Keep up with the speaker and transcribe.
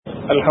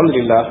الحمد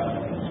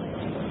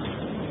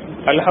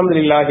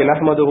لله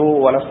نحمده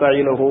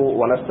ونستعينه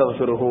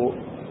ونستغفره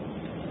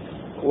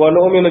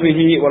ونؤمن به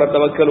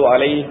ونتوكل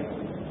عليه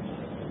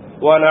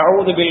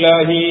ونعوذ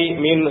بالله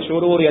من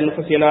شرور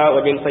أنفسنا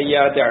ومن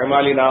سيئات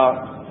أعمالنا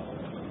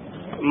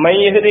من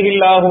يهده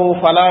الله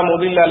فلا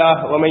مضل له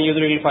ومن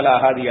يضلل فلا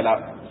هادي له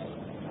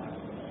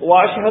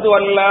وأشهد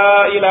أن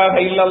لا إله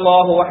إلا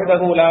الله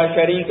وحده لا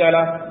شريك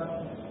له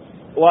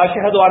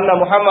وأشهد أن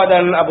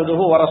محمدا عبده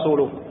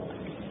ورسوله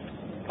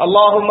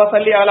اللهم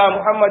صل على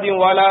محمد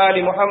وعلى آل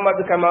محمد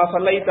كما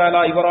صليت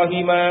على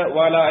إبراهيم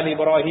وعلى آل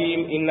إبراهيم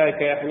إنك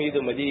حميد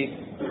مجيد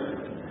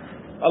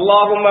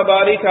اللهم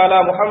بارك على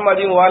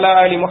محمد وعلى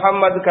آل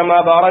محمد كما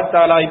باركت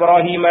على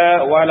إبراهيم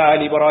وعلى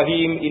آل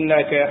إبراهيم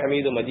إنك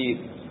حميد مجيد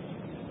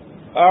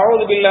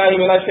أعوذ بالله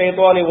من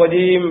الشيطان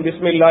الرجيم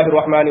بسم الله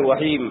الرحمن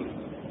الرحيم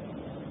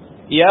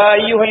يا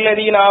أيها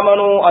الذين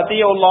آمنوا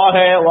أطيعوا الله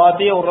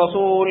وأطيعوا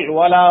الرسول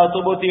ولا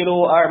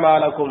تبطلوا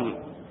أعمالكم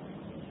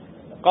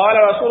قال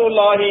رسول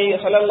الله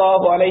صلى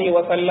الله عليه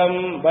وسلم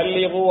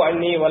بلغوا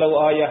عني ولو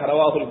آية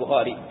رواه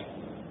البخاري.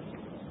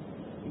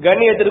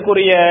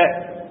 கண்ணியத்திற்குரிய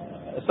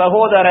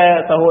சகோதர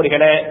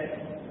சகோதரிகளே,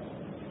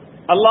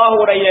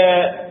 அல்லாஹ்வுடைய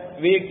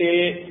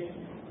வீட்டில்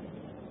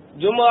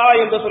ஜும்ஆ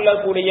என்று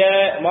சொல்லக்கூடிய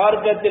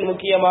மார்க்கத்தின்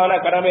முக்கியமான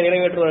கடமை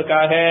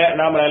நிறைவேற்றுவதற்காக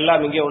நாம்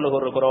எல்லாம் இங்கே ஒன்று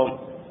கூறுகிறோம்.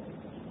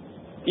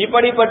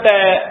 இப்படிப்பட்ட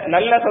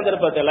நல்ல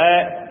சந்தர்ப்பத்தில்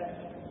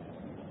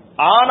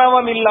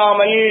ஆணவம்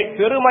இல்லாமல்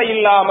பெருமை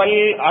இல்லாமல்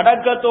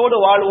அடக்கத்தோடு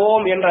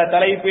வாழ்வோம் என்ற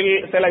தலைப்பில்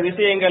சில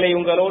விஷயங்களை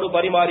உங்களோடு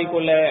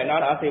பரிமாறிக்கொள்ள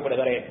நான்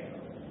ஆசைப்படுகிறேன்.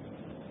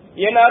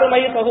 என் அருமை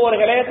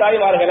சகோதரர்களே,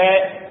 தாய்மார்களே,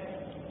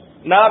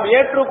 நாம்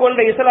ஏற்றுக்கொண்ட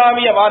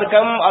இஸ்லாமிய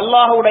மார்க்கம்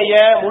அல்லாஹ்வுடைய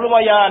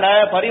முழுமையான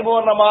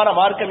பரிபூர்ணமான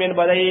மார்க்கம்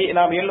என்பதை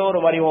நாம்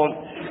எல்லோரும் அறிவோம்.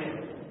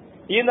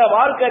 இந்த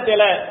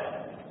மார்க்கத்தில்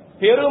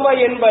பெருமை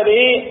என்பது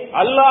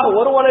அல்லாஹ்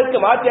ஒருவனுக்கு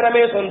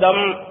மாத்திரமே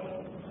சொந்தம்,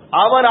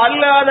 அவன்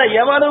அல்லாத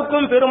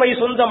எவனுக்கும் பெருமை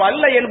சொந்தம்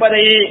அல்ல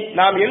என்பதை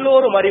நாம்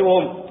எல்லோரும்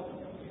அறிவோம்.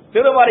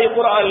 திருமறை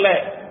குர்ஆன்ல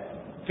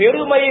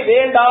பெருமை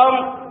வேண்டாம்,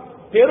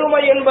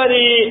 பெருமை என்பது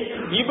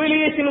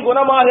இப்லீஸின்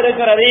குணமாக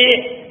இருக்கிறது,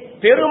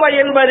 பெருமை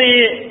என்பது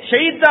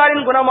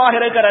ஷைத்தானின் குணமாக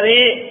இருக்கிறது,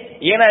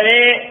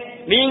 எனவே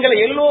நீங்கள்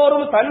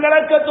எல்லோரும்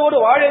தன்னடக்கத்தோடு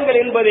வாழுங்கள்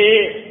என்பது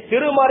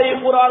திருமறை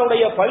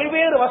குர்ஆனுடைய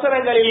பல்வேறு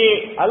வசனங்களில்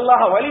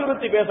அல்லாஹ்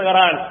வலியுறுத்தி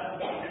பேசுகிறான்.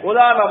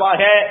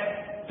 உதாரணமாக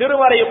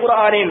திருமறை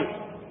குர்ஆனின்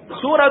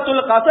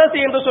சூரத்துல் கஸஸ்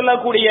என்று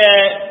சொல்லக்கூடிய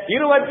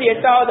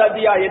 28வது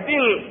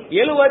அத்தியாயத்தில்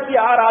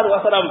 76வது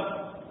வசனம்,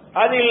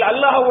 அதில்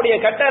அல்லாஹ்வுடைய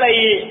கட்டளை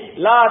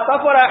லா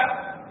தஃபரஹ்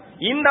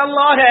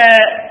இன்னல்லாஹ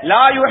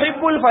லா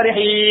யுஹிப்புல்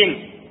ஃபரிஹீன்,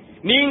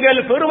 நீங்கள்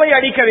பெருமை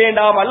அடிக்க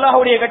வேண்டாம்.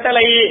 அல்லாஹ்வுடைய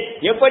கட்டளை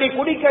எப்படி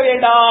குடிக்க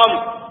வேண்டாம்,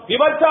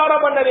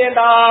 விபச்சாரம் பண்ண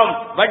வேண்டாம்,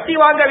 வட்டி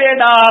வாங்க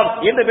வேண்டாம்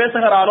என்று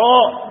பேசுகிறானோ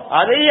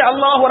அதை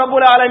அல்லாஹ்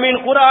ரப்பல் ஆலமீன்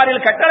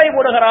குர்ஆனில் கட்டளை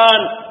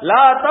போடுகிறான்,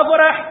 லா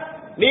தஃபரஹ்,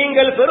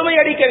 நீங்கள் பெருமை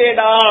அடிக்க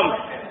வேண்டாம்.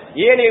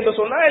 ஏன் என்று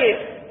சொன்னால்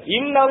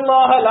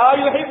இன்னல்லாஹ லா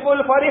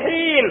யுஹிப்புல்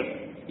ஃபரிஹீன்,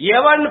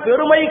 எவன்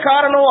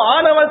பெருமைக்காரனோ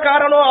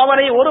ஆணவக்காரனோ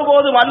அவனை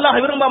ஒருபோதும் அல்லாஹ்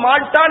விரும்ப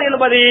மாட்டான்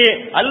என்பது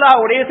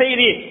அல்லாஹ்வுடைய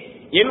செய்தி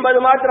என்பது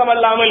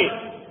மாத்திரமல்லாமல்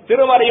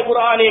திருமறை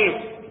குர்ஆனின்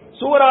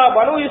சூரா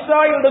பனு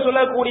இஸ்ராயீல் என்று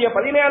சொல்லக்கூடிய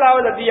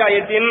 17வது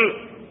அத்தியாயத்தின்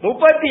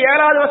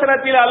 37வது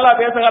வசனத்தில்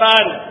அல்லாஹ்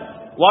பேசுகிறான்,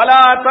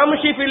 வலா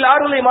தம்ஷி ஃபில்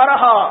அர்லி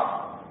மரஹா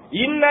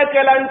இன்னக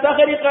லன்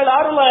தஹரிகல்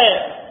அர்ல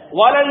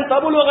வலன்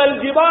தபுலுகல்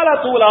ஜிபால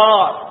தூலா,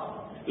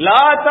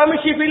 லா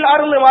தம்ஷி ஃபில்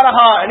அர்லி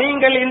மரஹா,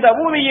 நீங்கள் இந்த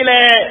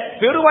பூமியிலே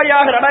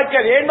பெருமையாக நடக்க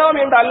வேண்டாம்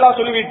என்று அல்லாஹ்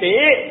சொல்லிவிட்டு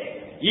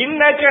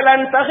இன்னக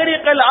லன்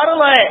தஹரிகல்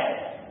அர்ல,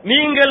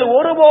 நீங்கள்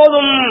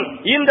ஒருபோதும்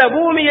இந்த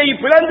பூமியை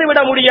பிளந்து விட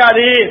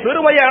முடியாது.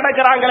 பெருமையை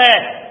நடக்கிறாங்களே,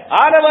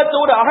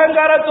 ஆணவத்தோடு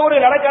அகங்காரத்தோடு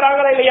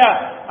நடக்கிறாங்களே இல்லையா,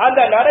 அந்த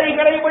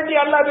நடைகளை பற்றி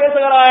அல்லாஹ்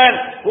பேசுகிறான்.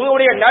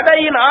 உங்களுடைய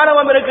நடையின்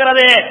ஆணவம்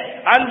இருக்கிறது,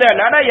 அந்த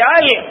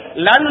நடையால்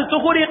லன்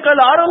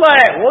துகுரிக்கல் அருள,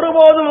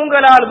 ஒருபோதும்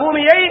உங்களால்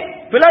பூமியை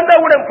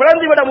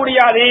பிளந்து விட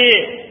முடியாது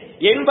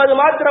என்பது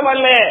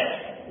மாத்திரமல்ல,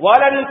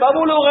 வலன்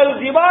தபுலுகல்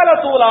ஜிபால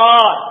தூலா,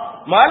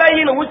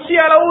 மலையின் உச்சி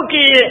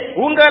அளவுக்கு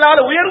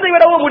உங்களால் உயர்ந்து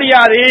விடவும்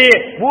முடியாது,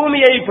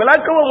 பூமியை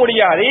பிளக்கவும்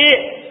முடியாது.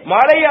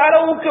 மலை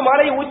அளவுக்கு,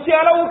 மலை உச்சி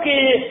அளவுக்கு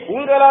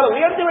உங்களால்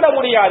உயர்ந்து விட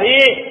முடியாது.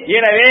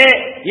 எனவே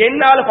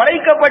என்னால்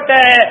படைக்கப்பட்ட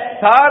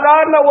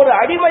சாதாரண ஒரு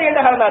அடிமை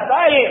என்ற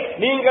காரணத்தால்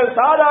நீங்கள்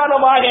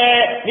சாதாரணமாக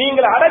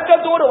நீங்கள்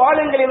அடக்கத்தோடு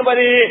வாழுங்கள்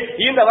என்பது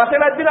இந்த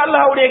வசனத்தில்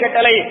அல்லாஹ்வுடைய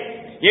கட்டளை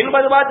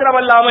என்பது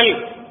மாத்திரமல்லாமல்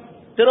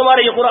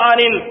திருமறை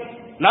குர்ஆனின்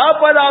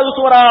 40வது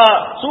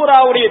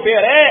சூராவுடைய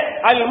பேரு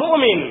அல்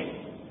மூமின்.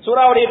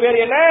 சூராவுடைய பேர்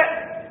என்ன?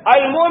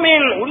 அல்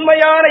மூமின்,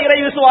 உண்மையான இறை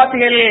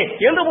விசுவாசிகள்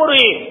என்று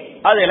பொருள்.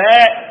 அதுல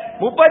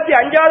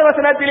 35வது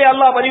வசனத்திலே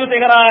அல்லாஹ் பதிவு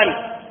செய்கிறான்,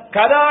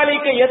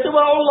 கதாலிக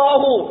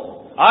யத்பஅல்லாஹு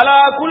அலா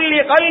குல்லி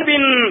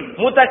கல்பின்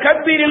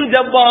முதகப்பிரின்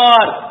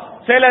ஜப்பார்,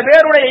 சில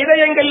பேருடைய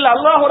இதயங்களில்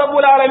அல்லாஹ்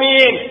ரப்பல்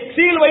ஆலமீன்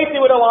சீல் வைத்து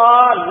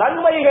விடுவான்,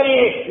 நன்மைகள்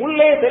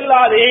உள்ளே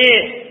செல்லாது.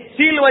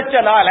 சீல்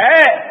வச்சனால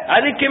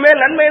அதுக்கு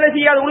மேல் நன்மை என்ன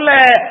செய்யாது, உள்ள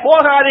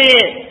போகாது.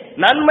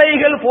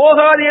 நன்மைகள்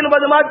போகாது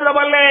என்பது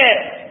மாத்திரமல்ல,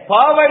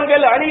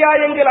 பாவங்கள்,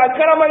 அநியாயங்கள்,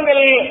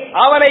 அக்கிரமங்கள்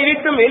அவனை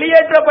விட்டு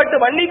வெளியேற்றப்பட்டு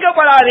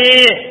மன்னிக்கப்படாது.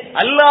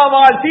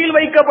 அல்லாஹ்வால் சீல்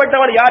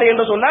வைக்கப்பட்டவன் யார்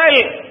என்று சொன்னால்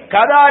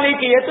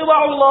கதாலிக்கு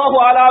யத்பஅல்லாஹு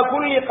அலா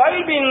குல்லி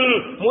கல்பின்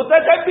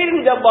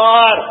முதகப்பிரின்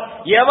ஜப்பார்.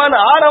 எவன்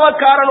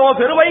ஆணவக்காரனோ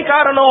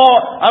பெருமைக்காரனோ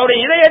அவருடைய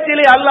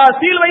இதயத்திலே அல்லாஹ்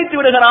சீல் வைத்து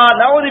விடுகிறான்.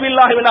 நஊது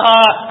பில்லாஹி மின்ஹா.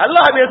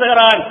 அல்லாஹ்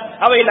பேசுகிறான்.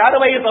 அவை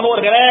அருமை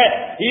சகோதரர்களே,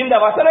 இந்த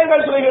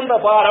வசனங்கள் சொல்கின்ற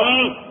பாடம்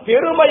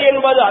பெருமை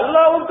என்பது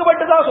அல்லாஹ்வுக்கு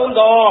மட்டும்தான்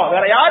சொந்தம்,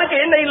 வேற யாருக்கு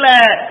என்ன இல்ல,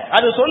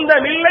 அது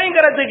சொந்தம்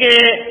இல்லைங்கிறதுக்கு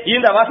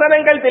இந்த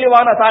வசனங்கள்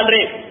தெளிவான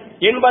சான்று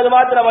என்பது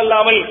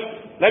மாத்திரமல்லாமல்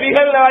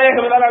நபிகள்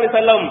நாயகம் ஸல்லல்லாஹு அலைஹி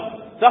வஸல்லம்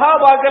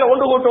சஹாபாக்கள்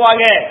ஒன்று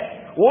கூட்டுவாங்க.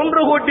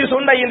 ஒன்று கூட்டி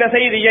சொன்ன இந்த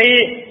செய்தியை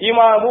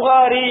இமாம்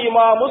புகாரி,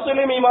 இமாம்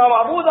முஸ்லிம், இமாம்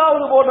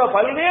அபூதாவுத் போன்ற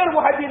பல்வேறு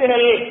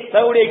முஹத்திதுகள்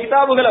தங்களுடைய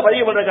கிதாபுகளை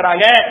பதிவு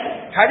பண்ணிருக்கிறாங்க.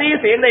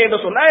 ஹதீஸ் என்ன என்று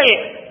சொன்னால்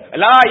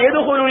லா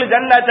யதுகுலுல்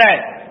ஜன்னத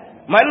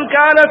மன்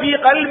கான ஃபீ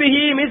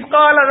கல்பிஹி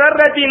மிஸ்கால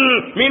தர்ரத்தின்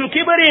மின்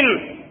கிபரின்,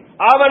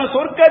 அவன்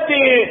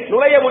சொர்க்கத்தில்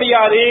நுழைய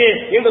முடியாது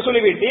என்று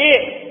சொல்லிவிட்டு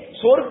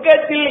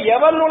சொர்க்கத்தில்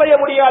எவன் நுழைய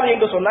முடியாது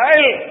என்று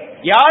சொன்னால்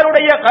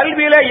யாருடைய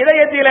கல்வியில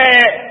இதயத்தில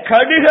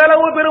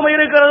கடுகளவு பெருமை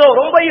இருக்கிறதோ,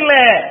 ரொம்ப இல்ல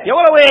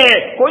எவ்வளவு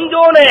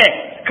கொஞ்சோன்னு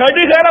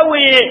கடுகளவு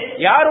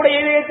யாருடைய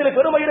இதயத்தில்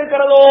பெருமை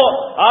இருக்கிறதோ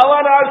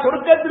அவனால்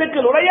சொர்க்கத்திற்கு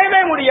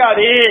நுழையவே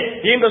முடியாது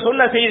என்று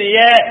சொன்ன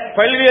செய்தியை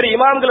பல்வேறு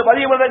இமாம்கள்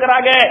பதிவு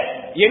பண்ணிருக்கிறாங்க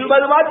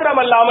என்பது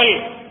மாத்திரமல்லாமல்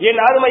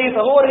என் அருமை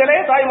சகோதரர்களே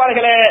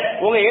தாய்மார்களே,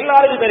 உங்க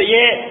எல்லாருக்கும்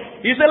தெரியும்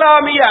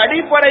இஸ்லாமிய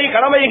அடிப்படை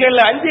கடமைகள்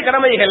 5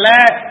 கடமைகள்ல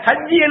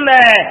ஹஜ் என்ன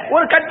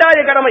ஒரு கட்டாய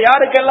கடமை.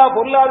 யாருக்கெல்லாம்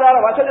பொருளாதார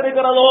வசதி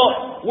இருக்கிறதோ,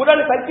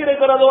 உடல் சக்தி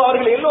இருக்கிறதோ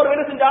அவர்கள் எல்லோரும்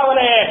என்ன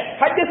செஞ்சாவனே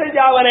ஹஜ்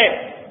செஞ்சாவனே.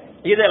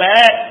 இதுல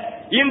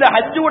இந்த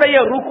ஹஜ்ஜுடைய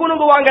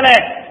ருக்குனுங்க வாங்கல,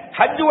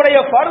 ஹஜ்ஜுடைய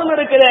ஃபர்ல்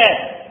இருக்குது.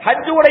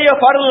 ஹஜ்ஜுடைய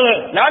ஃபர்ல்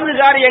 4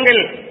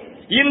 காரியங்கள்.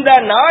 இந்த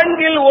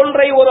 4ல்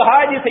ஒன்றை ஒரு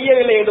ஹாஜி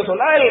செய்யவில்லை என்று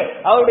சொன்னால்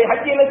அவருடைய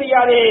ஹஜ் என்ன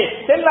செய்யாது,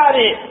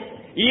 செல்லாது.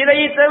 இதை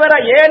தவிர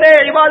ஏனைய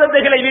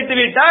இபாதத்துகளை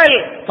விட்டுவிட்டால்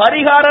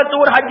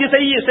பரிகாரத்தோடு ஹஜ்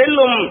செய்ய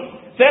செல்லும்.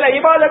 சில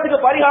இபாதத்துக்கு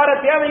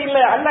பரிகாரம்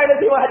தேவையில்லை, அல்லாஹ் என்ன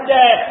செய்வான், ஹஜ்ஜ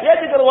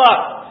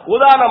ஏற்றுக்கொள்வார்.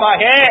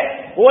 உதாரணமாக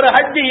ஒரு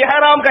ஹஜ்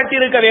இஹ்ராம்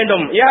கட்டி இருக்க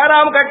வேண்டும்.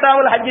 இஹ்ராம்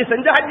கட்டாமல் ஹஜ்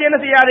செஞ்ச ஹஜ் என்ன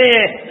செய்யாது,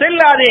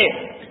 செல்லாது.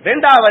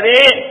 இரண்டாவது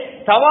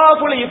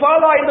தவாஃபுல்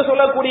இஃபாதா என்று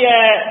சொல்லக்கூடிய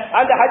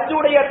அந்த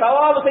ஹஜ்ஜுடைய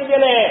தவாஃப்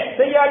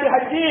செய்யாதி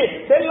ஹஜ்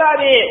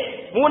செல்லாது.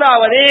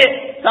 மூணாவது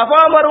சஃபா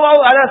மர்வா,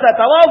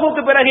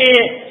 தவாஃபுக்கு பிறகு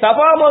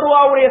சஃபா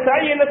மர்வாவுடைய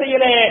சை என்ன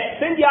செய்யல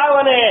செஞ்சு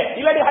ஆவனே,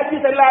 இல்லாட்டி ஹஜ்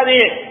செல்லாது.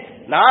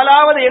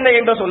 நாலாவது என்ன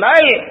என்று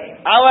சொன்னால்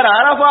அவர்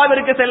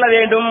அரபாவிற்கு செல்ல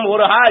வேண்டும்.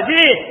 ஒரு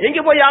ஹாஜி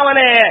எங்க போய்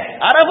ஆவனே,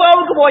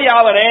 அரபாவுக்கு போய்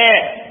ஆவனே.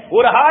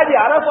 ஒரு ஹாஜி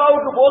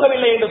அரபாவுக்கு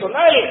போகவில்லை என்று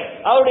சொன்னால்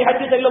அவருடைய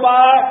ஹஜ் செல்லுமா,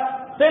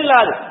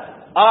 செல்லாது.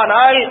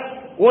 ஆனால்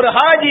ஒரு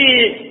ஹாஜி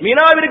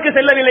மினாவிற்கு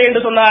செல்லவில்லை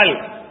என்று சொன்னால்,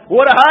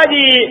 ஒரு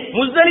ஹாஜி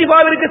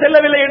முஸ்தலிஃபாவிற்கு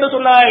செல்லவில்லை என்று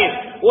சொன்னால்,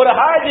 ஒரு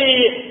ஹாஜி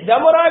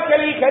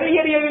ஜமராக்களில்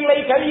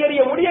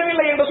கரியறிய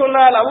முடியவில்லை என்று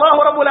சொன்னால்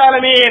அல்லாஹ் ரப்பல்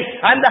ஆலமீன்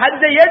அந்த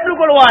ஹஜ்ஜை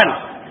ஏற்றுக்கொள்வான்.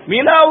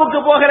 மினாவுக்கு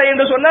போகலை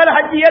என்று சொன்னால்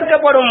ஹஜ்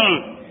ஏற்கப்படும்.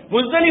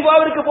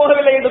 முஸ்தலிஃபாவிற்கு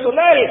போகவில்லை என்று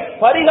சொன்னால்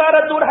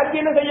பரிகாரத்தோடு ஹஜ்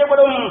என்ன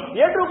செய்யப்படும்,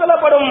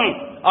 ஏற்றுக்கொள்ளப்படும்.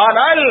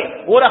 ஆனால்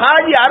ஒரு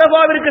ஹாஜி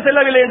அரபாவிற்கு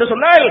செல்லவில்லை என்று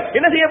சொன்னால்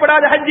என்ன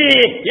செய்யப்படாது, ஹஜ்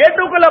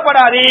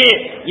ஏற்றுக்கொள்ளப்படாது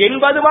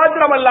என்பது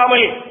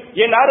மாத்திரமல்லாமல்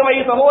என் அருமை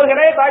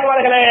சகோதரர்களே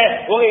தாய்மார்களே,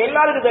 உங்க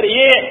எல்லாருக்கும்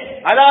தெரியும்,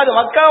 அதாவது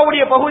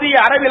மக்காவுடைய பகுதி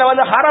அரபில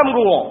வந்து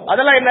ஹரம்ங்குவோம்.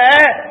 அதெல்லாம் என்ன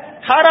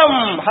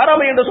ஹரம்,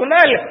 ஹரம் என்று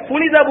சொன்னால்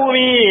புனித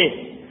பூமி.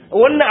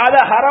 ஒன்னு அத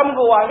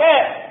ஹரம்ங்குவாங்க,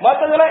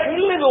 மற்றதெல்லாம்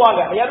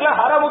ஹில்லுங்குவாங்க. எல்லாம்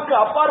ஹரமுக்கு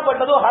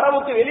அப்பாற்பட்டதோ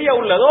ஹரமுக்கு வெளியே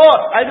உள்ளதோ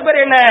அதுக்கு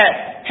பேர் என்ன,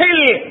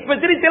 ஹில். இப்ப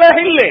திருச்சில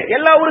ஹில்,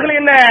 எல்லா ஊர்களும்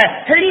என்ன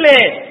ஹில்.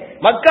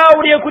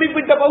 மக்காவுடைய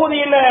குறிப்பிட்ட பகுதி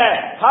என்ன,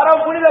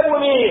 ஹரம் புனித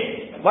பூமி.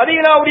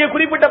 மதீனாவுடைய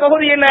குறிப்பிட்ட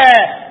பகுதி என்ன,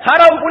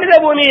 ஹரம் புனித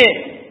பூமி.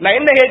 நான்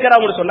என்ன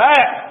கேட்கிறேன் சொன்ன,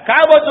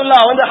 காபத்துல்லா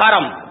வந்து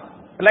ஹரம்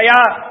இல்லையா,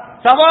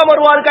 சஃபா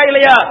மர்வா இருக்கா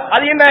இல்லையா,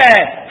 அது என்ன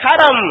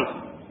ஹரம்.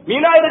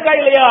 மினா இருக்கா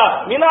இல்லையா,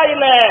 மினா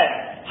என்ன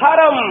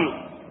ஹரம்.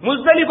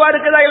 முஸ்தலிஃபா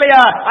இருக்குதா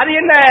இல்லையா, அது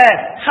என்ன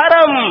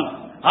ஹரம்.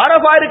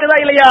 அரஃபா இருக்குதா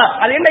இல்லையா,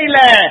 அது என்ன இல்ல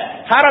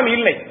ஹரம்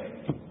இல்லை.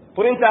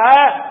 புரிஞ்சா,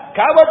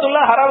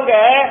 காபத்துல்லா ஹரம்ங்க,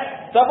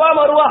 சஃபா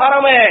மர்வா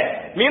ஹரமே,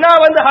 மினா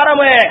வந்து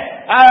ஹரமே,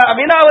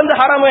 மினா வந்து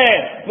ஹரமே,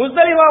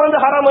 முஸ்தலிஃபா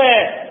வந்து ஹரமே,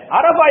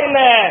 அரஃபா என்ன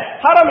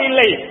ஹரம்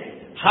இல்லை.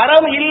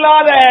 ஹரம்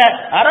இல்லாத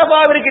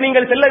அரபாவிற்கு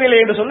நீங்கள் செல்லவில்லை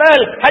என்று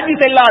சொன்னால் ஹஜ்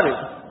செல்லாது.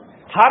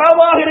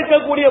 ஹரமாக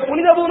இருக்கக்கூடிய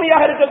புனித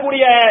பூமியாக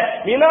இருக்கக்கூடிய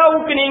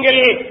மினாவுக்கு நீங்கள்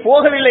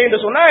போகவில்லை என்று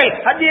சொன்னால்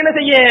ஹஜ் என்ன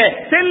செய்ய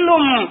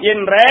செல்லும்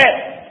என்ற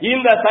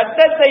இந்த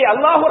சட்டத்தை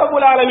அல்லாஹ்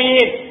ரப்பல்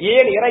ஆலமீன்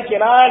ஏன்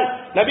இறக்கினான்,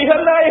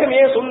 நபிகள் நாயகம்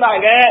ஏன்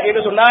சொன்னாங்க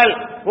என்று சொன்னால்,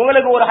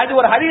 உங்களுக்கு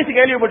ஒரு ஹதீஸ்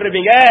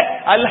கேள்விப்பட்டிருப்பீங்க,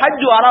 அல்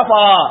ஹஜ்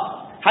அரஃபா.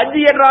 ஹஜ்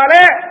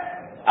என்றாலே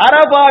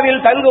அரபாவில்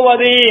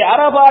தங்குவது,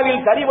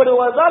 அரபாவில்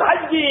தரிபடுவதுதான்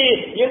ஹஜ்ஜி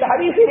என்ற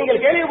ஹதீஸை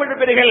நீங்கள்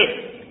கேள்விப்பட்டிருப்பீர்கள்.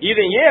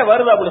 இது ஏன்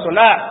வருது அப்படின்னு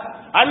சொன்னா,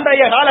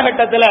 அன்றைய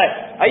காலகட்டத்தில்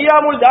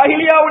ஐயாமுல்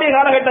ஜாஹிலியாவுடைய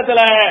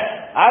காலகட்டத்தில்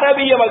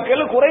அரபிய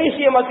மக்கள்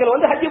குறைஷிய மக்கள்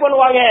வந்து ஹஜ்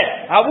பண்ணுவாங்க.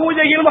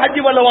 அபூஜஹிலும்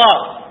ஹஜ் பண்ணுவான்.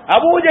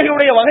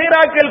 அபூஜஹிலுடைய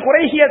வகைராக்கள்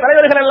குறைஷிய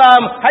தலைவர்கள்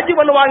எல்லாம் ஹஜ்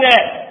பண்ணுவாங்க.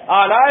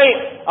 ஆனால்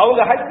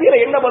அவங்க ஹஜ்ஜில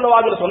என்ன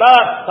பண்ணுவாங்கன்னு சொன்னா,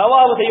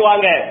 தவாஃப்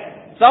செய்வாங்க,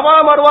 சஃபா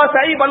மர்வா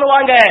சை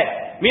பண்ணுவாங்க,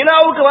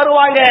 மினாவுக்கு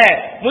வருவாங்க,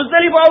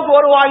 முஸ்தலிஃபாவுக்கு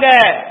வருவாங்க,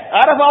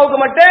 அரஃபாவுக்கு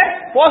மட்டும்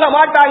போக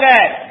மாட்டாங்க.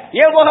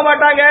 ஏன் போக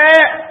மாட்டாங்க?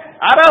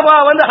 அரபா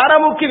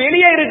ஹரமுக்கு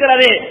வெளியே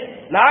இருக்கிறது.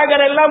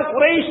 நாங்கள் எல்லாம்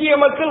குறைஷிய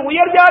மக்கள்,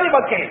 உயர் ஜாதி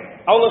மக்கள்.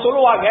 அவங்க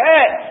சொல்லுவாங்க,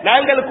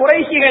 நாங்கள்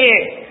குறைஷிகள்,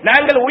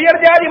 நாங்கள் உயர்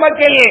ஜாதி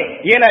மக்கள்,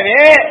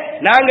 எனவே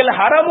நாங்கள்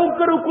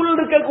ஹரமுக்குள்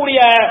இருக்கக்கூடிய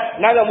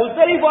நாங்கள்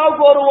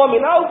முஸ்தலிஃபாவுக்கு வருவோம்,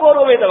 மினாவுக்கு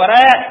வருவோமே தவிர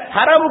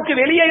ஹரமுக்கு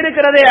வெளியே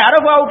இருக்கிறது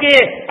அரபாவுக்கு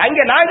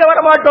அங்கே நாங்க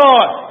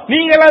வரமாட்டோம்.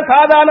 நீங்கெல்லாம்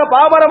சாதாரண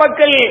பாமர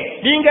மக்கள்,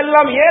 நீங்கள்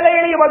எல்லாம் ஏழை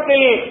எளிய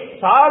மக்கள்,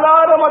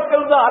 சாதாரண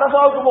மக்கள் தான்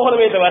அரபாவுக்கு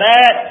போகணுமே தவிர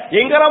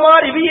எங்கள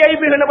மாதிரி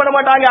விஐபி என்ன பண்ண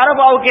மாட்டாங்க,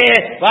 அரபாவுக்கு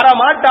வர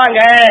மாட்டாங்க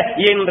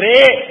என்று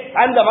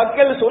அந்த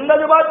மக்கள்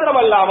சொன்னது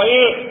மாத்திரமல்லாமல்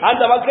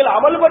அந்த மக்கள்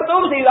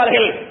அமல்படுத்தவும்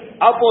செய்தார்கள்.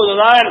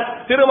 அப்போதுதான்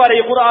திருமறை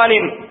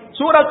குர்ஆனின்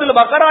சூரத்துல்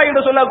பக்ரா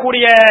என்று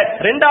சொல்லக்கூடிய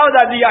 2வது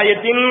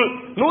அத்தியாயத்தின்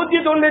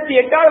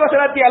 198வது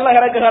வசனத்தை அல்லாஹ்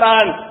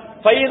இறக்குகிறான்.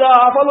 ஃபைதா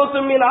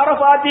அஃபலுத்தும் மின்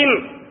அரஃபாத்தின்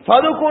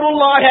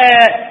ஃபதுகுருல்லாஹ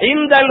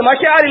இந்தல்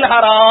மஷாரில்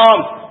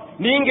ஹராம்.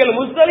 நீங்கள்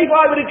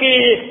முஸ்தலிஃபாவிற்கு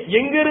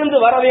எங்கிருந்து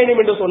வர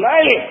வேண்டும் என்று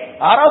சொன்னால்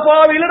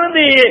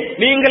அரபாவிலிருந்து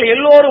நீங்கள்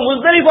எல்லோரும்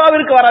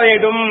முஸ்தலிஃபாவிற்கு வர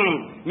வேண்டும்.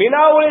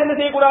 மினாவுல என்ன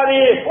செய்யக்கூடாது,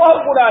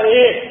 போகக்கூடாது.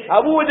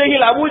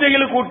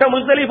 அபூஜஹில் கூட்டம்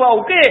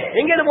முஸ்தலிஃபாவுக்கு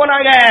எங்கிருந்து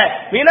போனாங்க,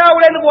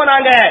 மினாவுல இருந்து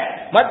போனாங்க.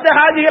 மற்ற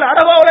ஹாஜிகள்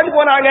அரபாவுல இருந்து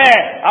போனாங்க.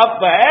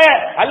 அப்ப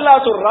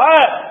அல்லாஹ் சொல்றா,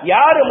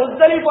 யாரு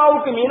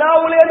முஸ்தலிஃபாவுக்கு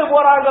மினாவுல இருந்து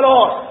போறாங்களோ,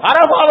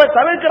 அரபாவை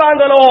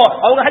தவிர்க்கிறாங்களோ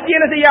அவங்க ஹஜ்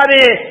என்ன செய்யாது,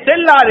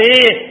 செல்லாது.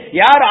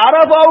 யார்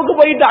அரபாவுக்கு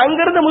போயிட்டு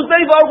அங்கிருந்து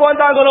முஸ்தலிஃபாவுக்கு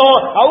வந்தாங்களோ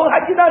அவங்க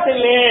ஹஜ் தான்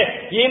செல்லு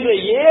என்று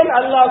ஏன்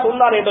அல்லாஹ்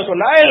சொன்னார் என்று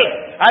சொன்னால்,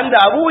 அந்த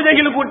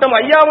அபூஜஹில் கூட்டம்,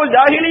 ஐயாவுல்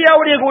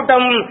ஜாஹிலியாவுடைய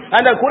கூட்டம்,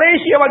 அந்த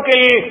குறைஷிய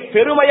மக்கள்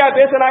பெருமையா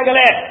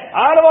பேசுறாங்களே,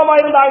 ஆர்வமா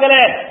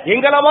இருந்தாங்களே,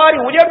 எங்கள மாதிரி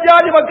உயர்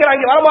ஜாதி மக்கள்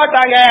அங்கே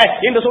வரமாட்டாங்க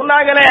என்று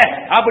சொன்னாங்களே,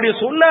 அப்படி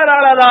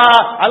சொன்னதாலதான்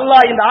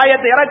அல்லாஹ் இந்த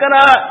ஆயத்தை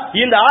இறக்கனா.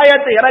 இந்த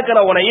ஆயத்தை இறக்கிற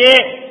உடனே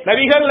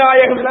நபிகள்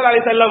நாயகம் ஸல்லல்லாஹு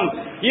அலைஹி வஸல்லம்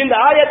இந்த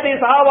ஆயத்தை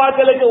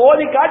சஹாபாக்களுக்கு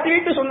ஓதி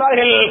காட்டிவிட்டு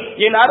சொன்னார்கள்,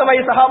 என் அருமை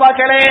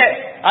சஹாபாக்களே,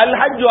 அல்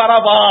ஹஜ்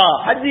அரபா,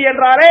 ஹஜ்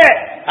என்றாலே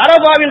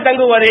அரபாவில்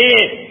தங்குவது.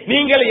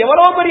 நீங்கள்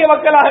எவ்வளவு பெரிய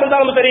மக்களாக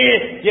இருந்தாலும் சரி,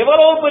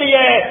 எவ்வளவு பெரிய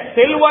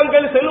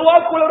செல்வங்கள்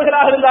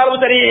செல்வாக்குள்ளவர்களாக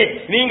இருந்தாலும் சரி,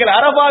 நீங்கள்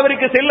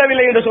அரபாவிற்கு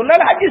செல்லவில்லை என்று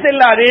சொன்னால் ஹஜ்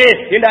செல்லாது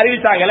என்று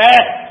அறிவித்தாங்களே.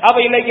 அப்ப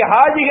இன்னைக்கு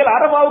ஹாஜிகள்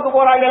அரபாவுக்கு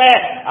போறாங்களே,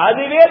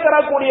 அதுவே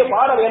தரக்கூடிய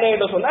பாடம் என்ன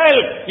என்று சொன்னால்,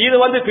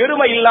 இது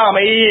பெருமை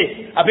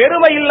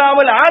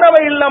இல்லாமல்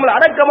ஆணவை இல்லாமல்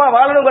அடக்கமா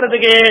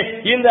வாழணுங்கிறதுக்கு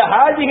இந்த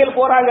ஹாஜிகள்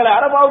போறாங்களே,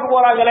 அரபாவுக்கு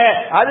போறாங்களே,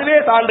 அதுவே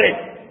சான்று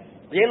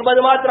என்பது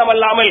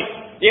மாத்திரமல்லாமல்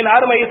என்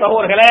அருமை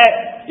சகோதரர்களே,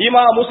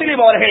 இமாம்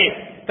முஸ்லிம் அவர்கள்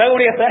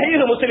தன்னுடைய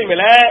சஹீஹ்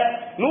முஸ்லிமில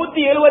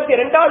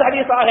 172வது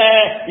ஹதீஸாக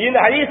இந்த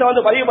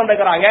ஹதீஸை பதிவு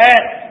பண்ணிருக்கிறாங்க.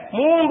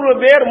 3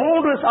 பேர்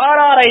 3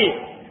 சாராரை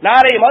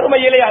நாளை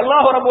மறுமையிலே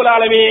அல்லாஹ் ரப்பல்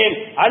ஆலமீன்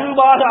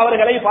அன்பாக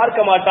அவர்களை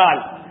பார்க்க மாட்டான்,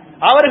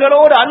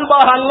 அவர்களோடு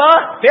அன்பாக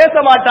அல்லாஹ் பேச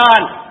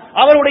மாட்டான்,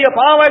 அவருடைய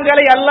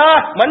பாவங்களை அல்லாஹ்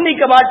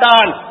மன்னிக்க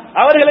மாட்டான்,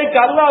 அவர்களுக்கு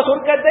அல்லாஹ்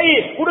சொர்க்கத்தை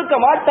கொடுக்க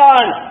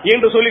மாட்டான்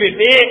என்று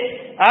சொல்லிவிட்டு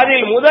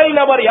அதில் முதல்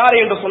நபர் யார்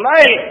என்று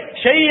சொன்னால்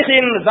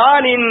ஷைஹின்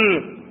ஜானின்,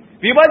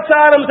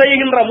 விபச்சாரம்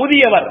செய்கின்ற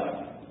முதியவர்.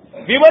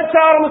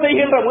 விபச்சாரம்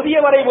செய்கின்ற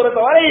முதியவரை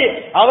பொறுத்தவரை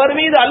அவர்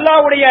மீது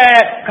அல்லாஹ்வுடைய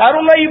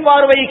கருணை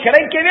பார்வை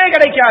கிடைக்கவே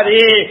கிடைக்காது.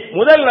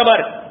 முதல்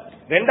நபர்.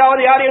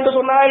 இரண்டாவது யார் என்று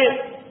சொன்னால்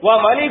வ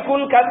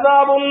மலிகுன்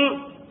கذாபுன்,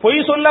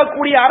 பொய்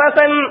சொல்லக்கூடிய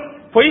அரசன்.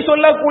 பொய்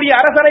சொல்லக்கூடிய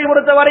அரசனை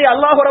பொறுத்தவரை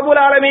அல்லாஹ்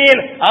ரப்பல்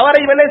ஆலமீன்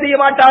அவரை என்ன செய்ய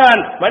மாட்டான்,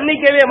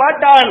 மன்னிக்கவே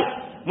மாட்டான்.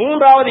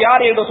 மூன்றாவது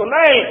யார் என்று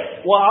சொன்னால்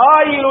வ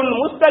ஆயிலுன்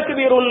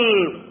முஸ்தக்பிருன்,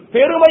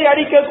 பெருமை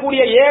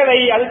அடிக்கக்கூடிய ஏழை.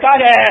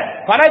 அதுக்காக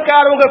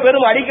பணக்காரங்க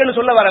பெருமை அடிக்கன்னு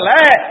சொல்ல வரல,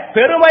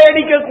 பெருமை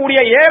அடிக்கக்கூடிய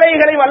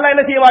ஏழைகளை அல்லாஹ்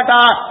என்ன செய்ய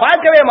மாட்டான்,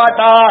 பார்க்கவே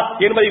மாட்டான்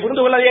என்பதை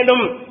புரிந்து கொள்ள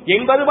வேண்டும்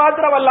என்பது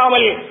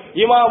மாத்திரமல்லாமல்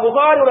இமாம்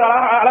புகாரி ஒரு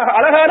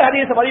அழகான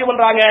ஹதீஸ் பதிவு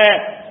பண்றாங்க.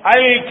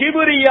 அல்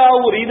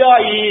கிப்ரியாவு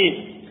ரிதாயி,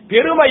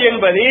 பெருமை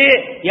என்பது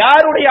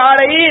யாருடைய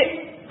ஆடை,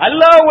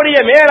 அல்லாஹ்வுடைய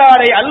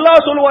மேலாடை.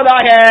 அல்லாஹ்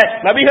சொல்வதாக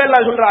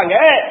நபிகள் சொல்றாங்க,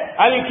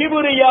 அல்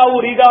கிப்ரியாவு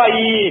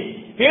ரிதாயி,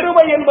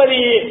 பெருமை என்பது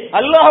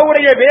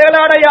அல்லாஹ்வுடைய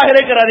மேலாடையாக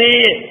இருக்கிறது.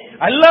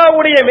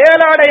 அல்லாஹ்வுடைய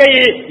மேலாடையை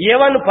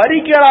எவன்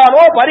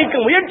பறிக்கிறானோ, பறிக்க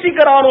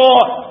முயற்சிக்கிறானோ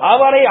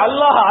அவனை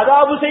அல்லாஹ்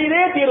அதாபு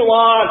செய்தே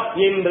தீருவான்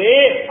என்று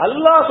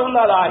அல்லாஹ்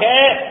சொன்னதாக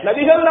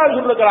நபிகள்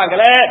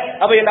சொல்லிருக்கிறாங்களே.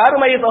 அப்ப என்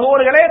அருமை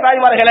சகோதரர்களே,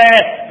 தாய்மார்களே,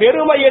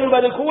 பெருமை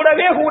என்பது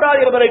கூடவே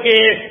கூடாது என்பதற்கு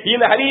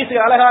இந்த ஹதீஸ்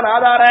அழகான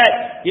ஆதார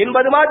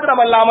என்பது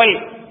மாத்திரமல்லாமல்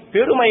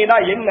பெருமைனா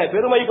என்ன,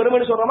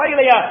 பெருமைன்னு சொல்றோமா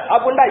இல்லையா,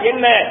 அப்படின்னா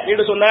என்ன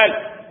என்று சொன்னால்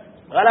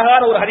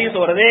அழகான ஒரு ஹதீஸ்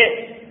வருது.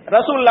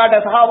 ரசூலுல்லாஹ்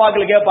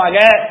சஹாபாக்கள் கேட்பாங்க,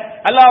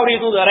 அல்லாஹ்வுடைய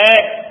தூதரே,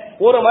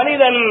 ஒரு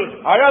மனிதன்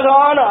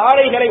அழகான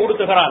ஆடைகளை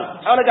உடுத்துகிறான்,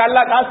 அவனுக்கு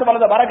அல்லாஹ் காசு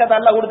பணத்தை பரக்கத்தை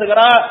அல்லாஹ்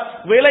கொடுத்துக்கிறான்,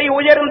 விலை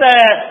உயர்ந்த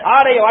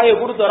ஆடை வாங்கி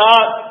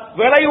கொடுத்துறான்,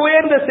 விலை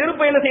உயர்ந்த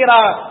செருப்பை என்ன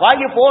செய்யறான்,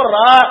 வாங்கி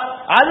போடுறான்,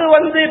 அது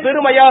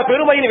பெருமையா,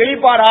 பெருமையின்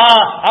வெளிப்பாடா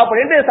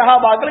அப்படின்னு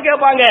சஹாபாக்கள்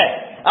கேட்பாங்க.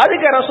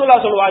 அதுக்கு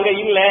ரசூலுல்லாஹ் சொல்லுவாங்க,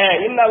 இல்ல,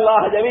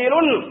 இன்னல்லாஹ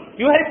ஜமீலுன்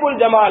யுஹிப்புல்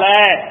ஜமால,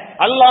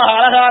 அல்லாஹ்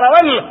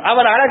அழகானவன்,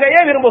 அவன்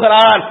அழகையே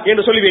விரும்புகிறான்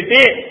என்று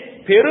சொல்லிவிட்டு,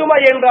 பெருமை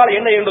என்றால்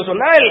என்ன என்று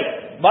சொன்னால்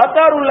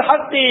பதருல்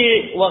ஹக்கி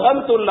வ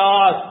கம்துன்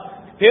நாஸ்,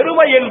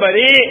 பெருமை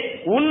என்பது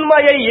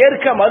உண்மையை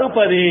ஏற்க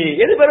மறுப்பது.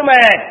 எது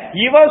பெருமை?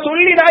 இவன்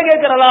சொல்லி நான்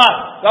கேட்கிறதா?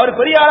 அவர்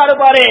பெரிய ஆளா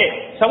இருப்பாரு,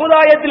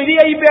 சமுதாயத்தில்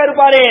விஐபியா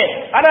இருப்பாரு,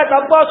 ஆனா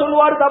தப்பா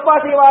சொல்லுவாரு, தப்பா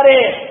செய்வாரு.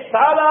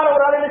 சாதாரண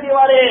ஒரு ஆள் என்ன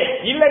செய்வாரு?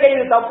 இல்லங்க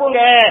இது தப்புங்க,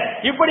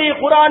 இப்படி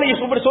குர்ஆன்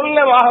இப்படி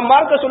சொல்ல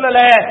மார்க்க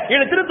சொல்லல,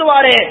 இது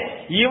திருத்துவாரு.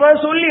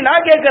 இவன் சொல்லி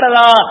நான்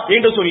கேட்கிறதா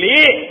என்று சொல்லி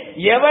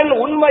எவன்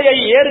உண்மையை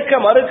ஏற்க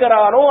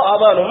மறுக்கிறானோ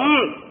அவனும்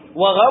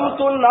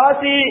வகம்துன்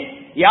நாசி,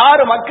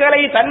 யார் மக்களை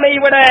தன்னை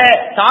விட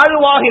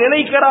தாழ்வாக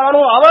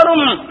நினைக்கிறானோ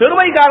அவரும்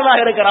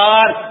பெருமைக்காரனாக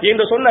இருக்கிறார்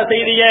என்று சொன்ன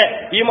செய்தியை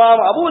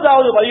இமாம்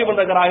அபூதாவுது பதிவு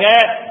பண்றாங்க.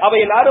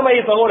 அவை அருமை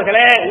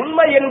சகோதரர்களே,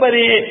 உண்மை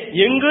என்பது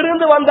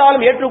எங்கிருந்து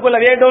வந்தாலும் ஏற்றுக்கொள்ள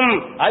வேண்டும்.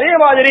 அதே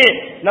மாதிரி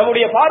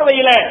நம்முடைய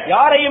பார்வையில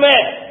யாரையுமே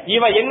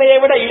இவன் என்னைய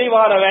விட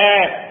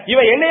இழிவானவன்,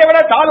 இவன் என்னைய விட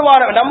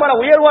தாழ்வானவன், நம்மள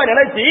உயர்வா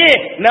நினைச்சு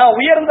நான்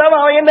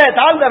உயர்ந்தவன் அவன் என்ன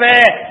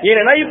தாழ்ந்தவன்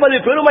நினைப்பது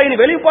பெருமையின்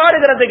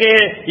வெளிப்பாடுகிறதுக்கு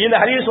இந்த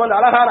ஹதீஸ் வந்து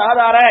அழகான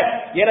ஆதாரம்.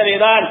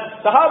 எனவேதான்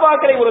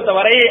சஹாபாக்களை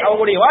பொறுத்தவரை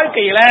அவங்களுடைய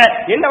வாழ்க்கையில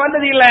என்ன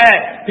வந்தது இல்ல,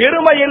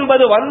 பெருமை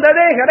என்பது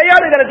வந்ததே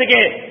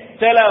கிடையாதுங்கிறதுக்கு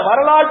சில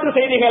வரலாற்று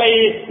செய்திகளை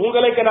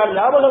உங்களுக்கு நான்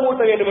ஞாபகம்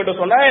ஊட்ட வேண்டும் என்று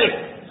சொன்னால்,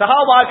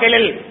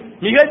 சஹாபாக்களில்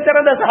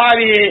மிகச்சிறந்த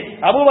சஹாபி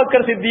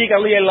அபூபக்கர் சித்திக்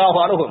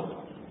ரலியல்லாஹு அன்ஹு,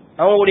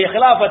 அவங்களுடைய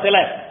கிலாஃபத்துல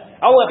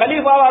அவங்க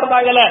கலீஃபாவா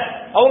இருந்தாங்கல்ல,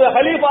 அவங்க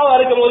கலீஃபாவா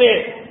இருக்கும்போது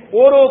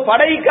ஒரு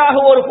படைக்காக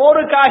ஒரு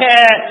போருக்காக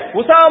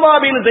உசாமா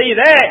பின்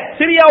ஸைத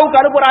சிரியாவுக்கு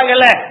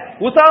அனுப்புறாங்கல்ல.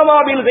 உசாமா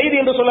பின் ஸைத்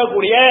என்று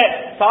சொல்லக்கூடிய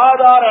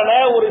சாதாரண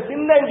ஒரு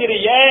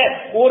சின்னஞ்சிறிய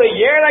ஒரு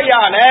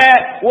ஏழையான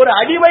ஒரு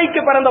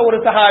அடிமைக்கு பிறந்த ஒரு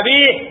சஹாபி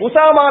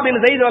உசாமா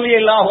பின் ஸைத்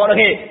ரலியல்லாஹு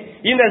அன்ஹு.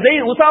 இந்த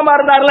ஸைத் உசாமா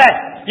இருந்தார்ல,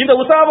 இந்த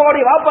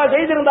உசாமாவுடைய வாப்பா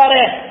ஸைத்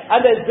இருந்தாரு.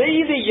 அந்த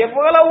ஸைத்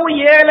எவ்வளவு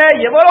ஏழை,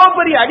 எவ்வளவு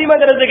பெரிய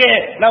அடிமைங்கிறதுக்கு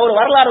நான் ஒரு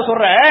வரலாறு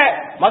சொல்றேன்.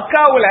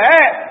 மக்காவுல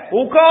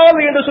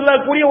உகால் என்று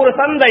சொல்லக்கூடிய ஒரு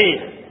சந்தை,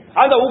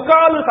 அந்த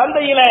உகால்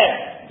சந்தையில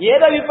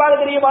எதை விற்பாங்க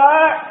தெரியுமா?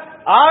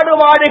 ஆடு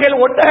மாடுகள்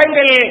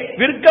ஒட்டகங்கள்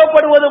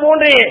விற்கப்படுவது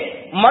போன்று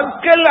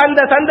மக்கள்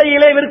அந்த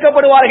சந்தையிலே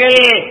விற்கப்படுவார்கள்.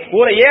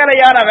 ஒரு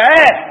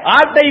ஏழையானவன்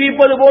ஆட்டை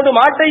விற்பது போன்று,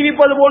 மாட்டை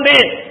விற்பது போன்று,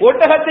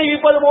 ஒட்டகத்தை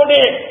விற்பது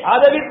போன்று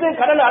அதை விற்று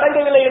கடன்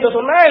அடங்கவில்லை என்று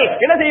சொன்னால்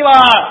என்ன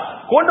செய்வான்?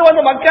 கொண்டு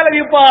வந்து மக்களை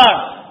விற்பான்.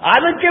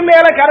 அதுக்கு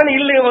மேல கடன்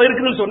இல்லை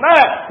இருக்குன்னு சொன்னா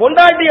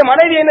கொண்டாட்டிய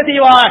மனைவி என்ன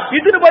செய்வான்?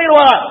 வித்துட்டு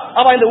போயிடுவான்.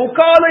 அவன் இந்த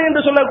உக்காது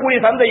என்று சொல்லக்கூடிய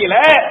சந்தையில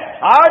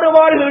ஆடு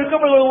மாடுகள்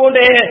விற்கப்படுவது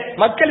போன்று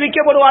மக்கள்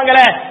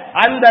விற்கப்படுவாங்களே,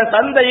 அந்த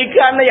சந்தைக்கு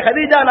அன்னை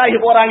ஹதீஜா நாயகி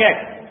போறாங்க.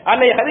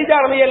 அன்னை ஹதீஜா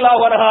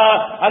ரலியல்லாஹு அன்ஹா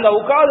அந்த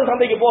உக்காது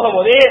சந்தைக்கு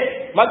போகும்போது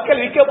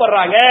மக்கள்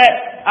விற்கப்படுறாங்க.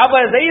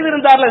 அப்ப ஸைத்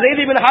இருந்தார்ல,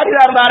 ஸைத் பின்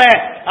ஹாரிஸா இருந்தாரு,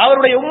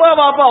 அவருடைய உம்மா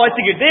பாப்பா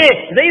வச்சுக்கிட்டு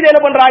ஸைத்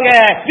என்ன பண்றாங்க?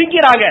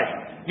 விக்கிறாங்க.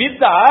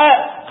 வித்தா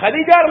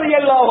ஹதீஜா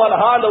ரலியல்லாஹு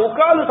அன்ஹா அந்த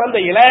உக்காது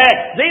சந்தையில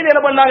ஸைத்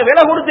என்ன பண்ணாங்க?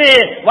 விலை கொடுத்து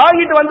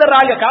வாங்கிட்டு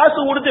வந்துடுறாங்க. காசு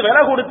கொடுத்து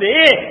விலை கொடுத்து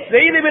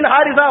ஸைத் பின்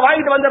ஹாரிஸா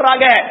வாங்கிட்டு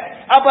வந்துடுறாங்க.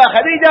 அப்ப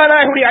ஹதீஜா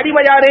நாயகியுடைய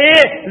அடிமை யாரு?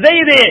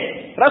 ஸைத்.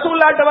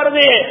 ரசூலுல்லாஹ்ட்ட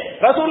வருது,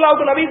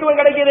 ரசூலுல்லாஹ்வுக்கு நபித்துவம்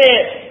கிடைக்குது.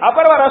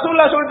 அப்புறம்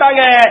ரசூலுல்லாஹ்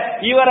சொல்லிட்டாங்க,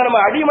 இவரை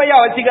நம்ம அடிமையா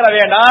வச்சுக்கிற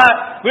வேண்டாம்,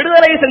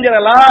 விடுதலை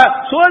செஞ்சிடலாம்,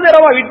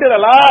 சுதந்திரமா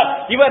விட்டுடலாம்,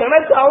 இவர்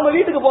நினைச்சு அவங்க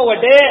வீட்டுக்கு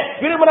போகட்டு,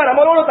 விரும்பினா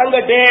நம்மளோட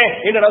தங்கட்டு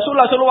என்று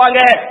ரசூலுல்லாஹ் சொல்லுவாங்க.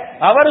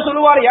 அவர்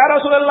சொல்லுவார், யார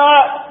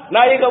சொல்லலாம்,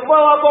 நான் எங்க அப்பா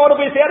அப்பாவோட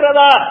போய்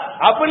சேர்றதா?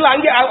 அப்படி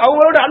அங்கே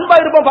அவங்களோட அன்பா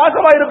இருப்பேன்,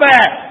 பாசமா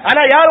இருப்பேன்,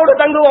 ஆனா யாரோட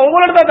தங்குவேன்?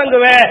 உங்களோட தான்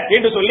தங்குவேன்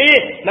என்று சொல்லி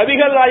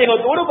நபிகள்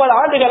நாயகத்தோடு பல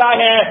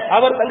ஆண்டுகளாக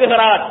அவர்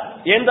தங்குகிறார்.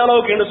 எந்த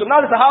அளவுக்கு என்று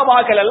சொன்னால்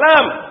சஹாபாக்கள்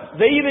எல்லாம்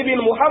ஸைத்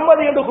பின்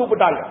முஹம்மது என்று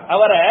கூப்பிட்டாங்க.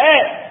 அவரை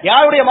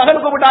யாருடைய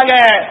மகன் கூப்பிட்டாங்க?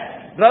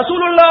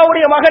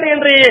 ரசூலுல்லாஹ்வுடைய மகன்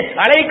என்று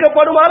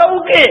அழைக்கப்படும்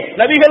அளவுக்கு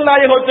நபிகள்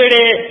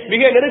நாயகத்தோடு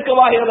மிக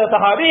நெருக்கமாக இருந்த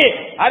சஹாபி.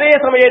 அதே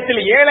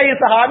சமயத்தில் ஏழை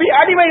சஹாபி,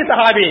 அடிமை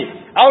சஹாபி.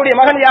 அவருடைய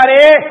மகன் யாரு?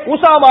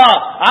 உசாமா.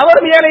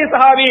 அவரும் ஏழை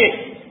சஹாபி.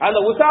 அந்த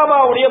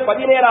உசாமாவுடைய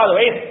 17வது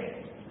வயசு,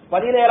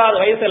 17வது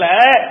வயசுல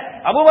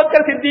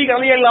அபூபக்கர் சித்திக்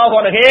ரலியல்லாஹு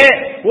அன்ஹு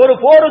ஒரு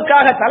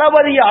போருக்காக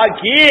தளபதியை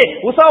ஆக்கி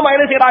உசாமா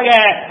என்ன செய்றாங்க?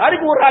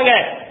 அனுப்பி விடுறாங்க.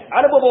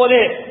 அனுப்பும் போது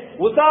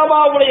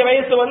உசாமாவுடைய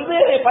வயசு வந்து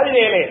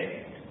 17.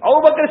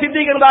 அபூபக்கர்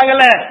சித்திக்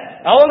இருந்தாங்கல்ல,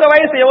 அவங்க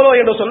வயசு எவ்வளவு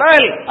என்று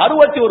சொன்னால்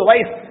 61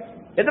 வயசு.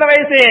 எத்தனை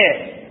வயசு?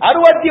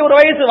 61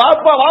 வயசு.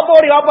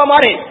 வாப்பாவுடைய வாப்பா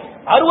மாறி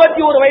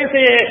 61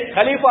 வயசு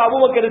கலீஃபா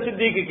அபூபக்கர்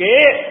சித்திக்கு.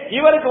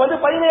 இவருக்கு வந்து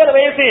 17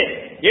 வயசு.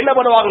 என்ன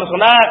பண்ணுவாங்கன்னு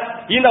சொன்னா,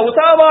 இந்த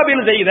உசாமா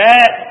பின் ஸைத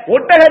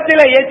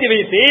ஒட்டகத்திலே ஏற்றி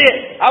வைத்து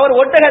அவர்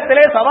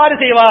ஒட்டகத்திலே சவாரி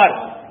செய்வார்.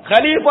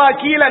 கலீஃபா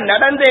கீழே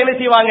நடந்து என்ன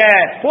செய்வாங்க?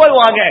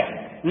 போவாங்க.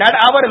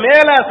 அவர்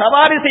மேல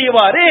சவாரி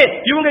செய்வாரு,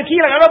 இவங்க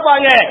கீழே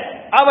நடப்பாங்க.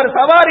 அவர்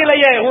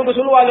சவாரிலேயே உங்களுக்கு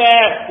சொல்லுவாங்க,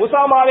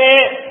 உசாமாவே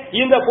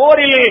இந்த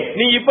போரில்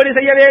நீ இப்படி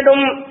செய்ய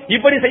வேண்டும்,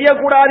 இப்படி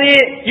செய்யக்கூடாது,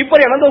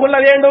 இப்படி நடந்து கொள்ள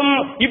வேண்டும்,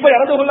 இப்படி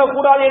நடந்து கொள்ள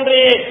கூடாது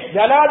என்று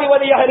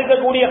ஜனாதிபதியாக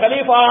இருக்கக்கூடிய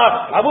கலீஃபா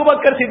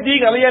அபூபக்கர்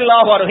சித்திக்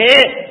ரலியல்லாஹு அன்ஹு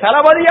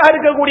தளபதியாக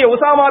இருக்கக்கூடிய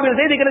உசாமா பின்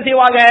ஸைத் என்ன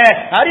செய்வாங்க?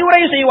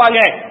 அறிவுரை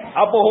செய்வாங்க.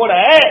 அப்போ கூட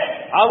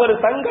அவர்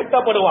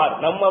சங்கட்டப்படுவார்.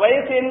 நம்ம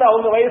வயசு என்ன,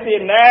 அவங்க வயசு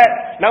என்ன,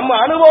 நம்ம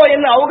அனுபவம்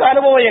என்ன, அவங்க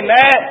அனுபவம் என்ன,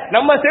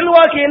 நம்ம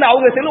செல்வாக்கு என்ன,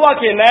 அவங்க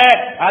செல்வாக்கு என்ன,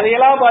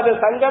 அதையெல்லாம்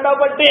பார்த்து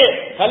சங்கடப்பட்டு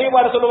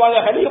கலீஃபா சொல்லுவாங்க,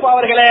 கலீஃபா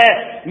அவர்களே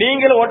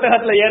நீங்களும்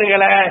ஒட்டகத்துல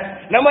ஏறுங்கள,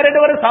 நம்ம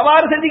 2 பேரும்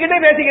சவாரி செஞ்சுக்கிட்டே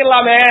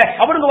பேசிக்கலாமே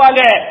அப்படின்னு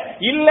வாங்க.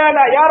 இல்ல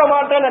நான் ஏற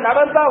மாட்டேன்,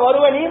 நடந்தா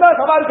வருவேன், நீ தான்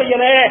சவால்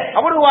செய்யணும்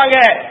அப்படிவாங்க.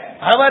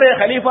 அவரு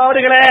கலீஃபா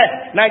அவர்களே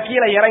நான்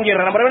கீழே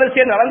இறங்கிடுறேன், நம்ம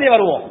சேர்ந்து நடந்தே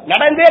வருவோம்,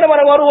 நடந்தே நம்ம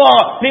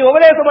வருவோம், நீங்க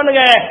உபதேசம்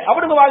பண்ணுங்க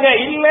அப்படிங்குவாங்க.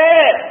 இல்ல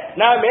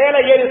நான் மேல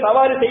ஏறி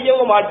சவாரி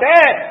செய்யவும்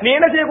மாட்டேன், நீ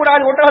என்ன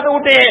செய்யக்கூடாது, ஒட்டகத்தை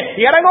விட்டு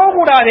இறங்கவும்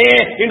கூடாது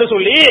என்று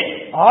சொல்லி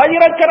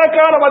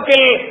ஆயிரக்கணக்கான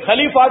மக்கள்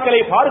கலீஃபாக்களை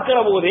பார்க்கிற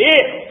போது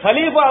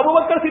கலீஃபா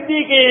அபூபக்கர்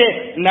சித்திக்கு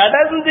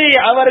நடந்து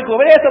அவருக்கு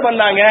உபதேசம்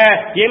பண்ணாங்க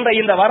என்ற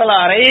இந்த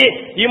வரலாறை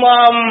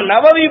இமாம்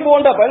நவவி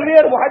போன்ற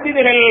பல்வேறு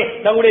முஹத்திதுகள்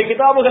தங்களுடைய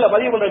கிதாபுகளை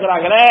பதிவு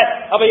பண்ணிருக்கிறாங்களே.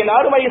 அப்ப என்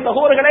அருமை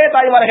சகோதரர்களே,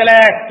 தாய்மார்களே,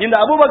 இந்த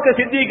அபூபக்கர்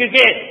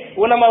சித்திக்கு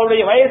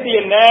நம்மளுடைய வயசு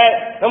என்ன,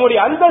 நம்முடைய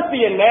அந்தஸ்து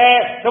என்ன,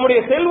 நம்முடைய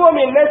செல்வம்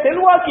என்ன,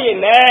 செல்வாக்கு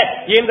என்ன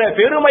என்ற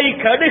பெருமை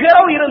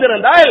கடுகளவு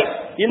இருந்திருந்தால்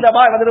இந்த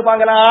மாதிரி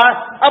வந்திருப்பாங்களா?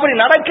 அப்படி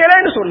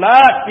நடக்கிறேன்னு சொன்னா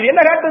இது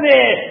என்ன காட்டுது?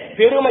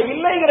 பெருமை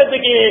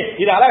இல்லைங்கிறதுக்கு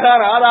இது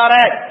அழகான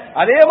ஆதாரம்.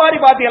 அதே மாதிரி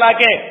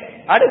பாத்தீங்களாக்க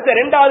அடுத்த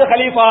இரண்டாவது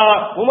கலீஃபா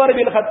உமர்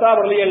பின்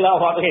கத்தாப்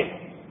ரலியல்லாஹு அன்ஹு,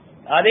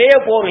 அதே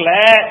போர்ல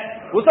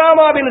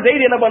உசாமா பின்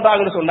ஸைத் என்ன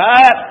பண்றாங்கன்னு சொன்னா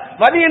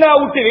மதீனா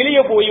விட்டு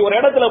வெளியே போய் ஒரு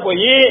இடத்துல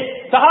போய்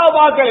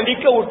சஹாபாக்களை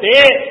நிக்க விட்டு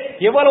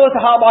எவ்வளவு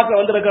சஹாபாக்கள்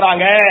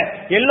வந்திருக்கிறாங்க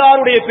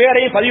எல்லாருடைய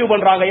பேரையும் பதிவு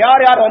பண்றாங்க.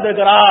 யார் யார்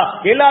வந்திருக்கிறா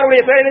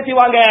எல்லாருடைய பேரை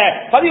நினைச்சுவாங்க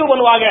பதிவு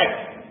பண்ணுவாங்க.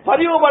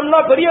 பதிவு பண்ணா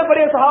பெரிய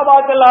பெரிய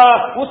சஹாபாக்கள்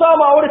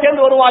உசாமாவோடு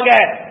சேர்ந்து வருவாங்க.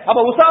 அப்ப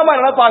உசாமா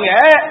நினைப்பாங்க,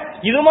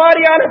 இது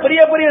மாதிரியான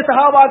பெரிய பெரிய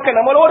சஹாபாக்கள்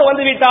நம்மளோடு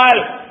வந்து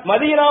விட்டால்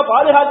மதீனா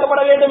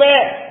பாதுகாக்கப்பட வேண்டுமே,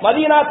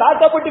 மதீனா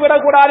தாக்கப்பட்டு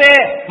விடக்கூடாது,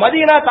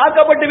 மதீனா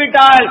தாக்கப்பட்டு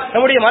விட்டால்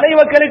நம்முடைய மனைவி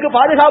மக்களுக்கு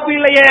பாதுகாப்பு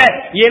இல்லையே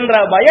என்ற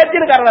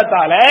பயத்தின்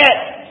காரணத்தால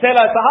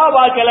சில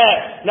சஹாபாக்களை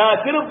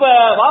நான் திருப்ப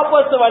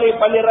வாபஸ்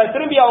பண்ணிடுறேன்,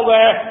 திரும்பி அவங்க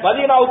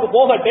மதீனாவுக்கு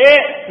போகட்டு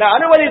நான்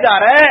அனுமதி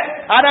தரேன்,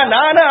 ஆனா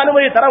நானும்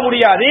அனுமதி தர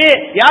முடியாது,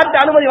 யார்கிட்ட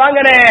அனுமதி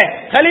வாங்கினேன்,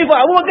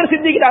 கலீஃபா அபூபக்கர்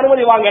சித்திகிட்ட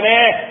அனுமதி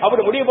வாங்கினேன்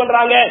அப்படி முடிவு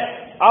பண்றாங்க.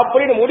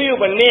 அப்படின்னு முடிவு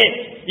பண்ணி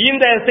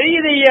இந்த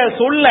செய்தியை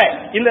சொல்ல,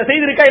 இந்த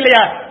செய்தி இருக்கா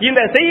இல்லையா,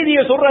 இந்த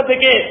செய்தியை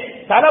சொல்றதுக்கு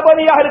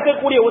தளபதியாக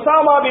இருக்கக்கூடிய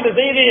உசாமா பின்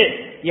ஸைத்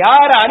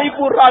யார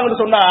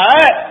அனுப்பிடுறாங்கன்னு சொன்னா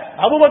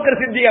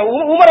அபூபக்கர் சித்திய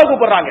உமரை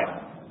கூப்பிடுறாங்க.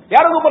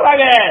 யார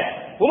கூப்பிடுறாங்க?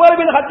 உமர்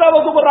பின் கத்தாபை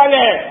கூப்பிடுறாங்க.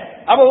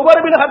 அப்ப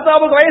உமர் பின்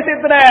கத்தாபுக்கு வயசு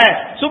எத்தனை?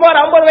 சுமார்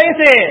 50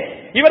 வயசு,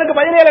 இவருக்கு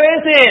 17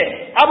 வயசு.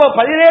 அப்ப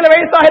 17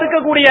 வயசாக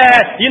இருக்கக்கூடிய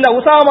இந்த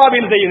உசாமா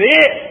பின் ஸைத்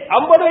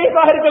 50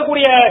 வயசாக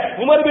இருக்கக்கூடிய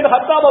உமர் பின்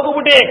கத்தாபை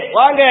கூப்பிட்டு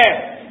வாங்க,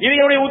 இது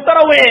என்னுடைய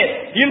உத்தரவு,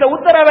 இந்த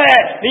உத்தரவை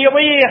நீங்க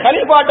போய்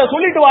கலீஃபாட்ட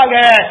சொல்லிட்டு வாங்க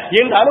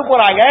என்று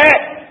அனுப்புறாங்க.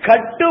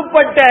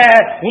 கட்டுப்பட்ட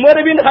உமர்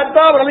பின்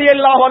கத்தாப்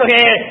ரலியல்லாஹு அன்ஹு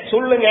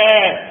சொல்லுங்க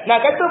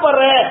நான்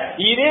கட்டுப்படுறேன்,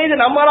 இதே இது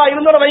நம்மளா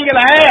இருந்தோம்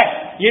வைங்கள,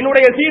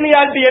 என்னுடைய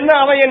சீனியாரிட்டி என்ன,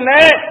 அவன் என்ன,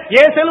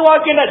 ஏன்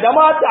செல்வாக்கு என்ன,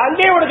 ஜமாத்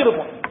அங்கே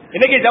எடுத்திருப்போம்.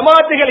 இன்னைக்கு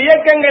ஜமாத்துகள்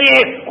இயக்கங்கள்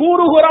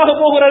கூறுகூறாக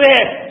போகிறது,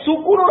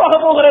 சுக்குநூறாக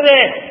போகிறது.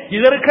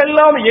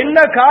 இதற்கெல்லாம் என்ன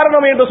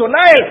காரணம் என்று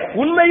சொன்னால்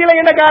உண்மையில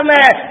என்ன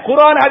காரணம்?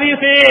 குர்ஆன்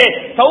ஹதீஸ்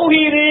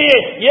தௌஹீது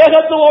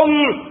ஏகத்துவம்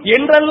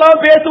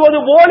என்றெல்லாம் பேசுவது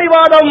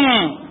போலிவாதம்.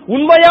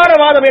 உண்மையான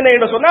வாதம் என்ன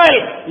என்று சொன்னால்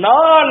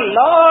நான்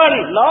நான்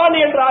நான்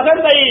என்ற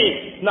அகந்தை,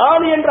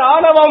 நான் என்ற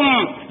ஆணவம்,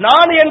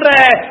 நான் என்ற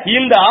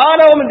இந்த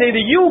ஆணவம் இந்த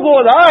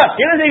ஈகோதான்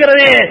என்ன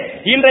செய்கிறது,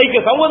 இன்றைக்கு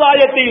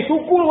சமுதாயத்தை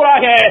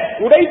சுக்குநூறாக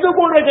உடைத்துக்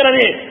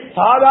கொண்டிருக்கிறது.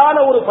 சாதாரண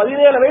ஒரு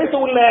 17 வயசு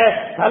உள்ள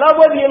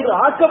தளபதி என்று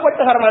ஆக்கப்பட்ட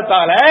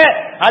காரணத்தால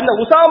அந்த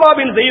உசாமா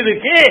பின்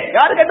ஸைதுக்கு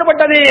யார்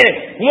கட்டுப்பட்டது?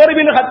 உமர்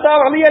பின்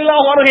கத்தாப்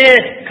ரலியல்லாஹு அன்ஹு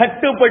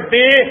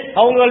கட்டுப்பட்டு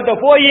அவங்கள்ட்ட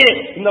போய்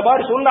இந்த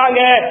மாதிரி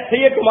சொன்னாங்க,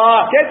 செய்யட்டுமா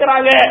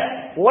கேட்கிறாங்க.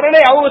 உடனே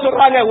அவங்க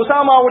சொல்றாங்க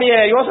உசாமாவுடைய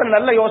யோசனை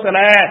நல்ல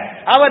யோசனை,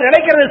 அவர்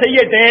நினைக்கிறது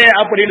செய்யட்டு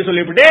அப்படின்னு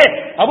சொல்லிவிட்டு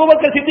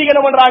அபூபக்கர் சித்திக்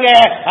என்ன பண்றாங்க,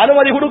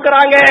 அனுமதி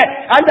கொடுக்கறாங்க.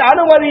 அந்த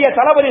அனுமதியை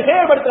தளபதி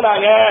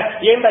செயல்படுத்தினாங்க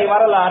என்ற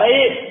வரலாறை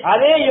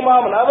அதே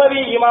இமாம்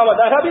நவவி, இமாம்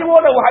தஹபி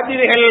போன்ற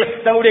முஹத்திதுகள்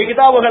தங்களுடைய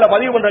கிதாபுகளை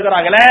பதிவு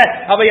பண்றாங்களே.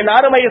 அப்ப என்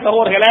அருமை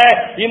சகோதரர்களே,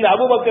 இந்த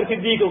அபூபக்கர்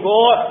சித்திக்குக்கோ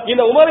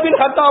இந்த உமர் பின்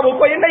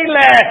கத்தாபுக்கோ என்ன இல்ல,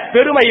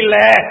 பெருமை இல்ல.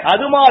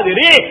 அது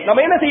மாதிரி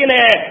நம்ம என்ன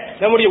செய்யணும்,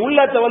 நம்முடைய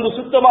உள்ளத்தை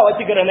சுத்தமா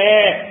வச்சுக்கிறனே.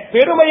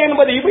 பெருமை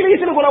என்பது இப்லீஸ்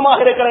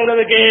குணமாக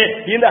இருக்கிறதுக்கு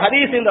இந்த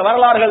ஹதீஸ், இந்த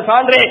வரலாறுகள்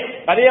சான்றே.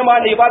 அதே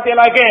மாதிரி நீங்க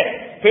பாத்தீங்களாக்க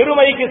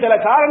பெருமைக்கு சில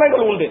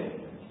காரணங்கள் உண்டு.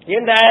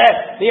 என்ன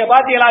நீங்க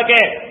பாத்தீங்களாக்க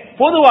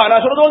பொதுவா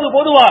நான் சொல்றது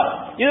பொதுவா,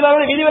 இதுல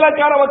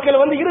விதிவிலக்கான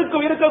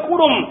மக்கள்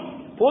இருக்கக்கூடும்.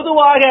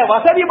 பொதுவாக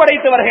வசதி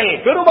படைத்தவர்கள்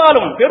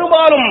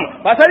பெரும்பாலும்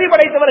வசதி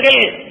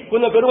படைத்தவர்கள்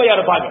கொஞ்சம் பெருமையா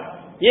இருப்பாங்க.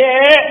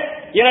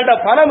 என்னட்ட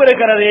பணம்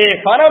இருக்கிறது,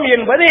 பணம்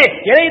என்பது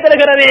எதை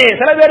தருகிறது?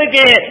 சில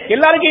பேருக்கு,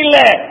 எல்லாருக்கும் இல்ல,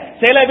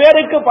 சில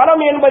பேருக்கு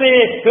பணம் என்பது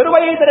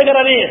பெருமையை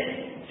தருகிறது.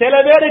 சில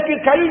பேருக்கு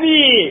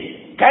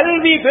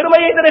கல்வி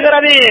பெருமையை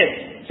தருகிறது.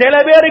 சில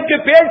பேருக்கு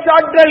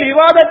பேச்சாற்றல்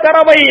விவாதத்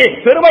திறமை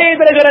பெருமையை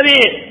தருகிறது.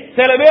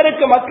 சில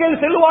பேருக்கு மக்கள்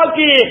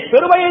செல்வாக்கு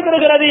பெருமையை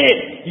தருகிறது.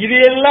 இது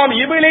எல்லாம்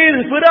இப்லீஸ்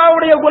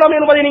ஃபிரௌனுடைய குணம்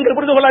என்பதை நீங்கள்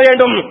புரிந்து கொள்ள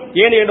வேண்டும்.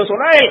 ஏன் என்று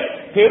சொன்னால்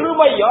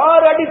பெருமை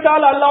யார்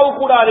அடித்தால் அல்லாஹ்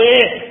கூடாது.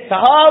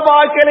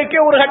 சஹாபாக்களுக்கு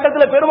ஒரு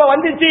கட்டத்தில் பெருமை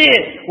வந்துச்சு,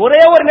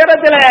 ஒரே ஒரு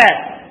நேரத்தில்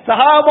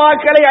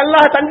சஹாபாக்களை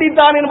அல்லாஹ்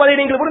தண்டித்தான் என்பதை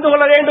நீங்கள் புரிந்து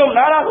கொள்ள வேண்டும்.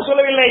 நானாக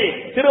சொல்லவில்லை.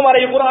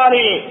 திருமறை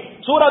குர்ஆனில்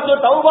சூரத்து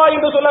தௌபா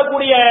என்று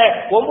சொல்லக்கூடிய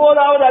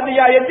 9வது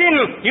அத்தியாயத்தின்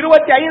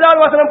 25வது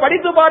வசனம்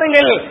படித்து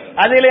பாருங்கள்.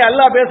 அதிலே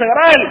அல்லாஹ்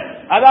பேசுகிறான்,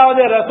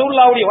 அதாவது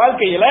ரசூலுல்லாஹ்வுடைய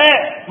வாழ்க்கையில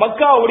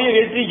மக்காவுடைய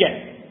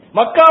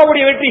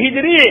வெற்றி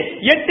ஹிஜ்ரி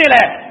 8ல,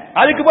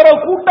 அதுக்கு பிறகு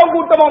கூட்டம்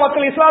கூட்டமா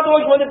மக்கள் இஸ்லாத்தை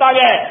நோக்கி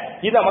வந்துட்டாங்க.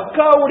 இந்த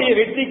மக்காவுடைய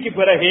வெற்றிக்கு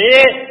பிறகு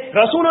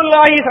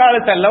ரசூலுல்லாஹி ஸல்லல்லாஹு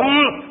அலைஹி வஸல்லம்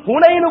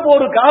ஹுனைன்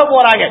போருக்காக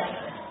போறாங்க.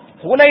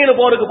 ஹுனைன்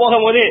போருக்கு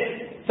போகும்போது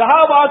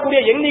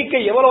சஹாபாக்களுடைய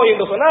எண்ணிக்கை எவ்வளவு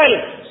என்று சொன்னால்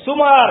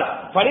சுமார்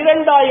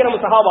 12,000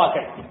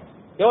 சஹாபாக்கள்.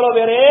 எவ்வளவு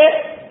பேரு?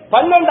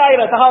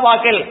 12,000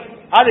 சஹாபாக்கள்.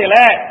 அதுல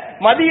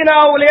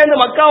மதீனாவிலிருந்து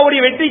மக்காவுடைய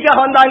வெற்றிக்காக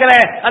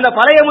வந்தாங்களே அந்த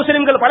பழைய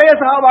முஸ்லிம்கள், பழைய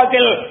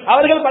சஹாபாக்கள்,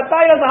 அவர்கள்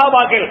 10,000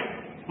 சஹாபாக்கள்.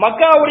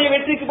 மக்காவுடைய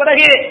வெற்றிக்கு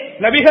பிறகு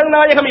நபிகள்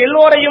நாயகம்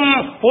எல்லோரையும்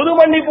பொது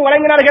மன்னிப்பு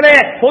வழங்கினார்களே,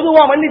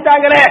 பொதுவா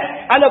மன்னித்தாங்களே,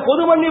 அந்த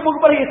பொது மன்னிப்புக்கு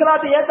பிறகு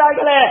இஸ்லாத்தை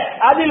ஏத்தாங்களே,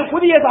 அதில்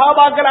புதிய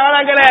சஹாபாக்கள்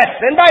ஆனாங்களே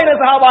 2,000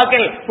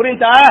 சஹாபாக்கள்.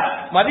 புரிஞ்சா?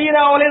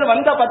 மதீனாவிலிருந்து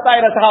வந்த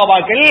 10,000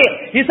 சஹாபாக்கள்,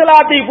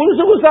 இஸ்லாத்தை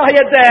புதுசாக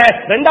ஏத்த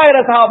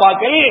 2,000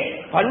 சஹாபாக்கள்,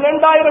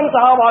 12,000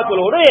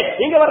 சஹாபாக்களோடு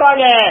இங்க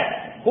வர்றாங்க.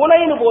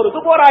 ஹுனைன் போருக்கு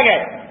போறாங்க.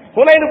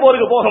 ஹுனைன்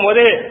போருக்கு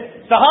போகும்போது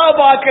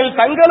சஹாபாக்கள்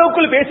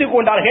தங்களுக்குள் பேசிக்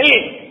கொண்டார்கள்,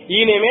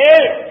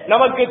 இனிமேல்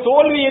நமக்கு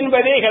தோல்வி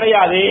என்பதே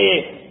கிடையாது.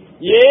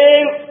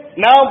 ஏன்?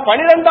 நாம்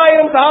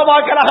 12,000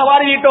 சஹாபாக்களாக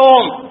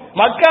மாறிவிட்டோம்.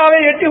 மக்காவை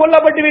எட்டி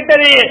கொள்ளப்பட்டு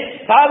விட்டது.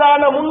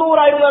 சாதாரண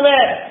 300 இருந்தவே,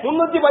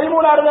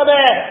 313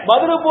 இருந்தவே,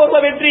 பத்ரு போர்ல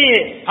வெற்றி,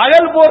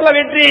 அகல் போர்ல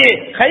வெற்றி,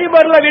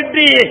 கைபர்ல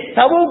வெற்றி,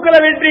 தபூக்ல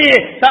வெற்றி,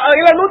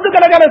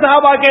 நூற்றுக்கணக்கான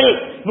சஹாபாக்கள்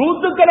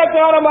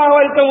நூற்றுக்கணக்கானமாக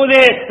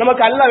இருக்கும்போது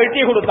நமக்கு அல்லாஹ்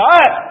வெற்றி கொடுத்தா,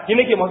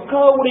 இன்னைக்கு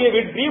மக்காவுடைய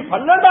வெற்றி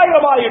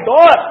 12,000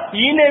 ஆகிட்டோம்.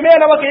 இனிமே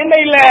நமக்கு என்ன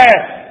இல்ல,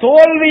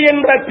 தோல்வி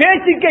என்ற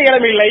பேச்சுக்கு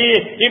இடமில்லை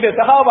என்று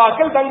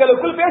சஹாபாக்கள்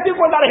தங்களுக்குள்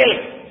பேசிக் கொண்டார்கள்.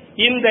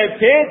 இந்த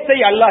பேச்சை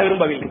அல்லாஹ்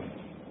விரும்பவில்லை.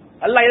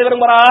 அல்லாஹ் எது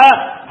விரும்புறா?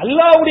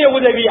 அல்லாஹ்வுடைய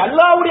உதவி,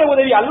 அல்லாஹ்வுடைய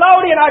உதவி,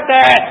 அல்லாஹ்வுடைய நாட்ட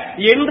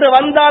என்று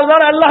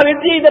வந்தால்தான் அல்லாஹ்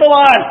வெற்றியை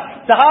தருவான்.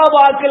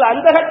 சஹாபாக்கள்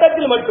அந்த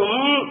கட்டத்தில் மட்டும்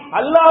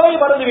அல்லாஹ்வை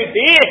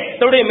மறந்துவிட்டு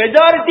தன்னுடைய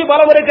மெஜாரிட்டி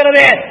பலம்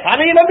இருக்கிறது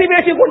அதை நம்பி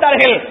பேசிக்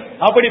கொண்டார்கள்.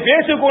 அப்படி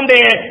பேசிக்கொண்டு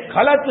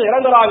களத்தில்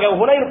இறங்குறாங்க.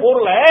 ஹுனைன்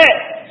போர்ல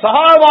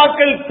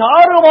சஹாபாக்கள்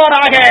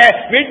தாறுமாறாக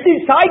வெட்டி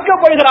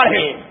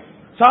சாய்க்கப்படுகிறார்கள்.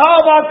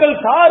 சஹாபாக்கள்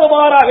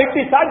தாறுமாறா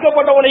வெட்டி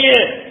சாய்க்கப்பட்டவனையே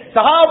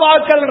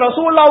சஹாபாக்கள்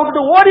ரசூலுல்லாஹ்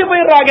விட்டு ஓடி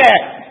போயிடுறாங்க.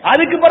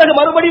 அதுக்கு பிறகு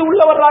மறுபடியும்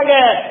உள்ள வர்றாங்க.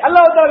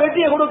 அல்லாஹ் தஆலா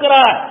வெற்றியை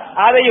கொடுக்கிறார்.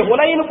 அதை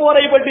ஹுனைன்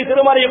போரை பற்றி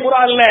திருமறை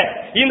குர்ஆன்ல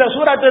இந்த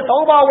சூரத்து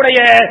தௌபாவுடைய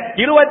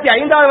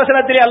 25வது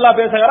வசனத்திலே அல்லாஹ்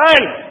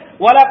பேசுகிறான்,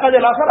 வலகத்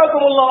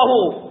நஸரகுமுல்லாஹு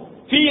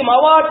ஃபீ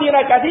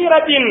மவாத்தின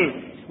கதீரத்தின்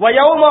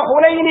வயௌம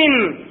ஹுனைனின்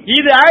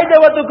இது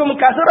ஆய்தவத்துக்கும்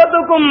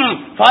கஸரத்துக்கும்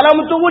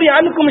ஃபலம் துரி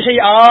அன்கும்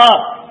ஷைஆ.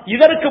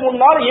 இதற்கு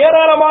முன்னால்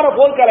ஏராளமான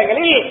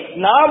போர்க்களங்களில்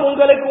நாம்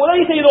உங்களுக்கு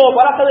உதவி செய்தோம்.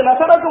 வலகத்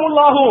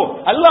நஸரகுமுல்லாஹு,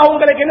 அல்லாஹ்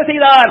உங்களுக்கு என்ன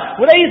செய்தான்?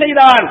 உதவி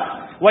செய்தான்.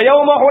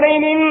 வயௌம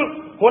ஹுனைனின்,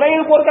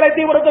 ஹுனைன்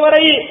போர்க்களத்தை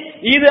பொறுத்தவரை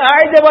இது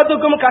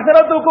ஆய்தவத்துக்கும்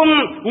கஸரத்துக்கும்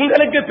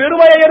உங்களுக்கு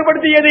பெருமையை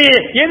ஏற்படுத்தியது.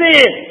 எது?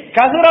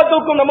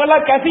 கஸரத்துக்கும் நம்ம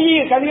எல்லாம்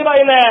கசீரா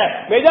என்ன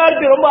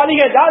மெஜாரிட்டி ரொம்ப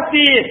அதிக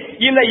ஜாஸ்தி,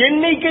 இந்த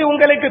எண்ணிக்கை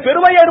உங்களுக்கு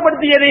பெருமை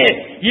ஏற்படுத்தியது.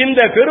 இந்த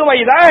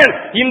பெருமைதான்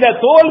இந்த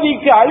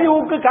தோல்விக்கு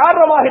அழிவுக்கு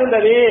காரணமாக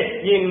இருந்தது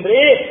என்று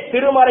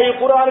திருமறை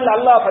குர்ஆனில்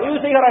அல்லாஹ் பதிவு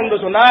செய்கிறான் என்று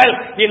சொன்னால்,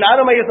 என்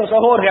அருமை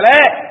சகோதரர்களே,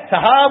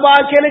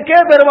 சஹாபாக்களுக்கே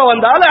பெருமை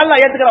வந்தால்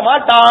அல்லாஹ் ஏத்துக்கிற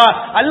மாட்டான்.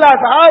 அல்லாஹ்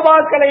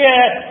சஹாபாக்களையே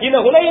இந்த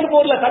ஹுனைன்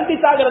போர்ல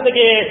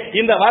சந்தித்தாகிறதுக்கு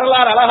இந்த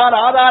வரலாறு அழகான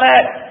ஆதார.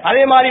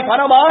 அதே மாதிரி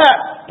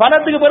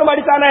பணத்துக்கு பெருமை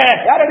அடித்தானே,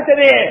 யார்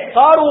அடித்தது?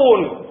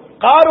 காரூன்.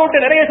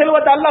 காரூன் நிறைய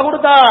செல்வத்தை அல்லாஹ்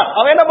கொடுத்தா,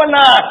 அவன் என்ன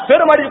பண்ணா?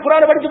 பெருமை அடிச்சு.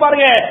 குர்ஆனை படிச்சு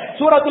பாருங்க,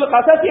 சூரத்துல்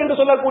கஸஸ் என்று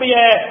சொல்லக்கூடிய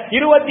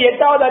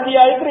 28வது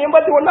அத்தியாயத்தில்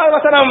 81வது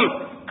வசனம்.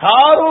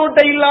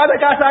 காரூன்ட்ட இல்லாத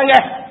காசாங்க,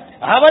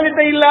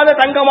 அவன்கிட்ட இல்லாத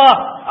தங்கமா,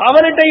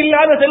 அவன்கிட்ட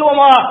இல்லாத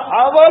செல்வமா,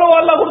 அவனும்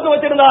அல்லாஹ் கொடுத்து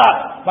வச்சிருந்தா.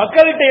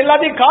 மக்கள்கிட்ட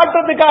எல்லாத்தையும்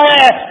காட்டுறதுக்காக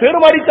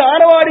பெருமை அடித்தா,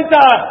 ஆணவம்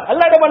அடித்தா.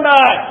 அல்லாஹ் என்ன பண்ணா?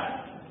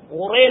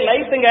 ஒரே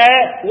நைட்டுங்க,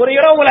 ஒரு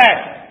இரவுல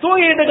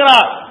தூங்கிட்டு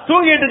இருக்கிறான்.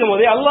 தூங்கிட்டு இருக்கும்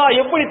போது அல்லாஹ்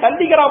எப்படி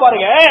தண்டிக்கிறான்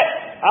பாருங்க.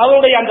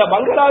 அவருடைய அந்த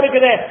பங்களா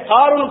இருக்குது,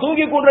 காரூன்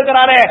தூங்கி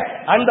கொண்டிருக்கிறாரே,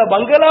 அந்த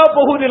பங்களா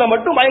பகுதியில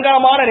மட்டும்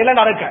பயங்கரமான நிலை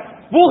நடக்க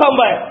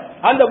பூகம்பம்.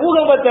 அந்த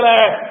பூகம்பத்துல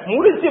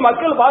முடிச்சு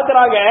மக்கள்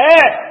பாக்குறாங்க,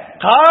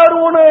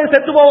 காரூன்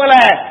செத்து போகல,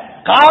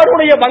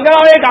 காரூனுடைய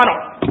பங்களாவே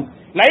காணோம்.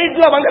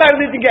 நைட்ல பங்களா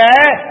இருந்துச்சுங்க,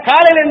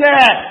 காலையில என்ன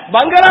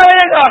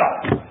பங்களாவே காணோம்.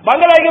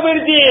 பங்களா எங்க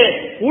போயிடுச்சு?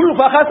 உள்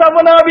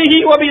ஃபஹஸஃபனா பிஹி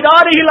வ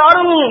பிதாரிஹில்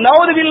அர்து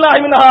நஊது பில்லாஹி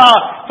மின்ஹா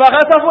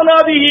ஃபஹஸஃபனா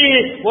பிஹி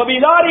வ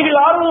பிதாரிஹில்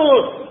அர்து.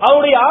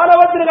 அவருடைய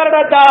ஆணவத்தின்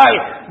காரணத்தால்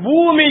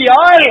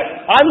பூமியால்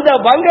அந்த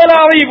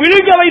பங்களாவை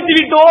விழுங்க வைத்து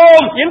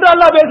விட்டோம் என்று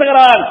அல்லாஹ்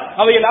பேசுகிறான்.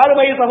 அவை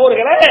நாலுமை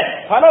சகோதரர்களே,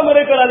 பணம்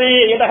இருக்கிறது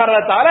என்ற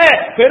காரணத்தால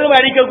பெருமை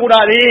அடிக்க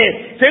கூடாது,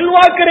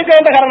 செல்வாக்கு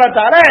இருக்க என்ற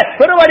காரணத்தால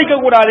பெருமை அடிக்க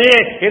கூடாது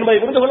என்பதை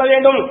புரிந்து கொள்ள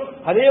வேண்டும்.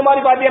 அதே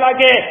மாதிரி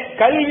பாத்தீங்கன்னாக்க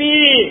கல்வி,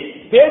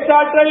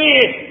 பேச்சாற்றல்,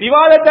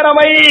 விவாத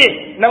திறமை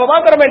நம்ம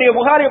பாக்கிறோமே. நீங்க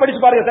புகாரி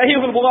படிச்சு பாருங்க,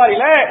 சஹீஹுல்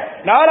புகாரில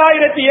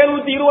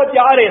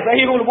 4726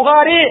 சஹீஹுல்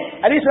புகாரி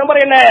ஹதீஸ்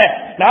நம்பர் என்ன?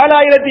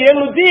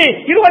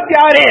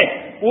 4726.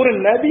 ஒரு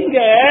நபிங்க,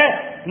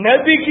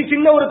 நபிக்கு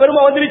சின்ன ஒரு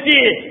பெருமை வந்துருச்சு.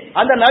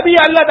 அந்த நபி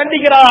அல்லாஹ்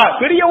தண்டிக்கிறார்.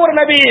 பெரிய ஒரு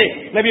நபி,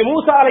 நபி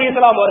மூசா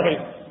அலைஹிஸ்ஸலாம் அவர்கள்.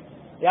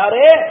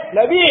 யாரு?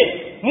 நபி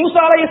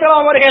மூசா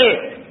அலைஹிஸ்ஸலாம் அவர்கள்.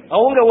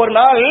 அவங்க ஒரு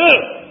நாள்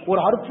ஒரு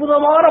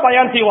அற்புதமான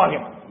பயான் செய்வாங்க.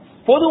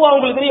 பொதுவா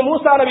உங்களுக்கு தெரியும்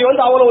மூசா நபி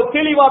அவ்வளவு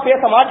தெளிவா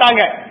பேச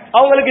மாட்டாங்க.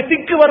 அவங்களுக்கு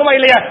திக்கு வருமா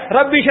இல்லையா?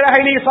 ரப்பி ஷ்ரஹ்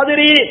லி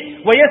ஸத்ரி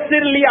வ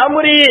யஸ்ஸிர் லி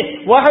அம்ரி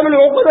வஹ்லுல்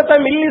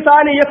உக்தம் மின்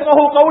லிசானி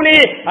யஃப்கஹு கௌலி.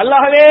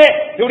 அல்லாஹ்வே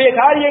இவருடைய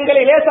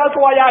காரியங்களை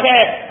லேசாக்குவாயாக.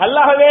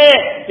 அல்லாஹ்வே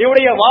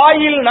இவருடைய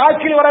வாயில்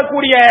நாக்கில்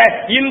வரக்கூடிய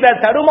இந்த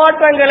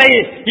தடுமாற்றங்களை,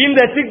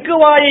 இந்த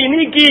திக்குவாயை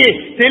நீக்கி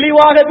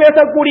தெளிவாக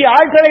பேசக்கூடிய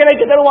ஆற்றலை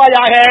எனக்கு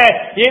தருவாயாக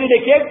என்று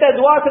கேட்ட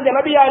துஆ செஞ்ச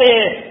நபியாரே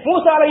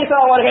மூசா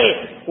அலைஹிஸ்ஸலாம் அவர்கள்.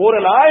 ஒரு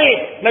நாள்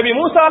நபி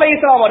மூசா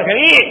அலைஹிஸ்ஸலாம்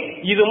அவர்கள்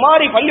இது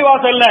மாதிரி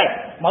பள்ளிவாசல்ல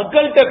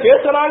மக்கள்கிட்ட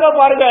பேசுறாங்க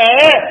பாருங்க,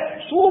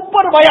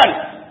 சூப்பர் பயான்,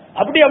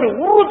 அப்படி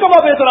உருக்கமா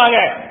பேசுறாங்க.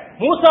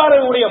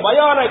 மூசாவுடைய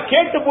பயானை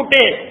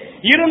கேட்டுப்புட்டு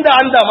இருந்த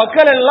அந்த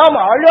மக்கள் எல்லாம்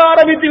அழ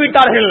ஆரம்பித்து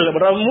விட்டார்கள்.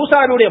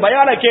 மூசாவுடைய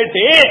பயானை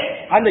கேட்டு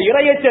அந்த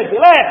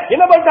இறையச்சத்துல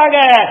என்ன பண்ணிட்டாங்க,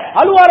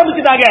 அழுவ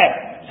ஆரம்பிச்சுட்டாங்க.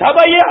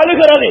 சபையே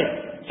அழுகிறது.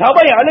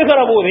 சபை அழுகிற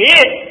போது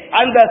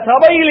அந்த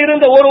சபையில்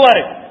இருந்த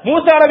ஒருவர்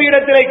மூசா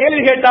நபியிடத்திலே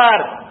கேள்வி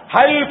கேட்டார்.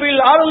 ஹல்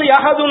ஃபில் அர்லி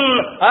அஹதுன்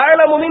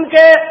அஅலமு மின்க.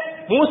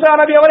 மூசா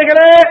நபி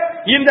அவர்களே,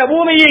 இந்த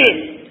பூமியில்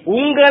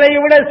உங்களை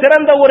விட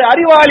சிறந்த ஒரு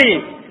அறிவாளி,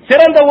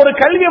 சிறந்த ஒரு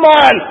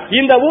கல்விமான்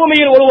இந்த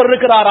பூமியில் ஒருவர்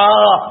இருக்கிறாரா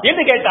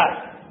என்று கேட்டார்.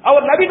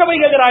 அவர் நபி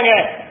போய் கேட்கிறாங்க.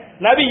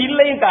 நபி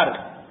இல்லைன்றார்.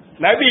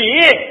 நபி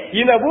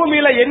இந்த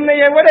பூமியில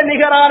என்னைய விட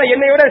நிகரான,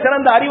 என்னை விட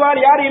சிறந்த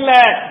அறிவாளி யார் இல்ல,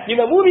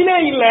 இந்த பூமியிலே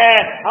இல்ல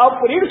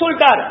அப்படின்னு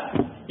சொல்லிட்டார்.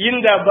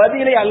 இந்த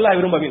பதிலை அல்லாஹ்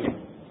விரும்பவில்லை.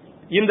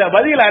 இந்த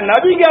பதில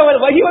நபிக்கு அவர்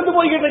வகி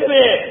போய்கிட்டு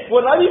இருக்குது.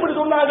 ஒரு நபி இப்படி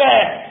சொன்னாங்க,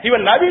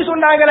 இவன் நபி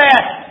சொன்னாங்களே,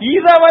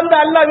 இத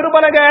அல்லாஹ்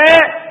விரும்பலங்க.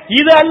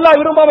 இது அல்லாஹ்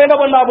விரும்பாம என்ன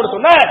பண்ணா அப்படி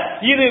சொன்ன,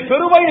 இது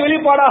பெருமையின்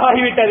வெளிப்பாடாக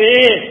ஆகிவிட்டது.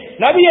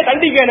 நபியை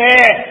தண்டிக்கனே,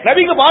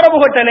 நபிக்கு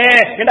பாரபுகட்டனே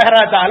என்ற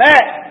காரணத்தால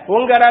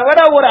உங்களை விட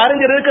ஒரு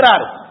அறிஞர்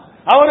இருக்கிறார்.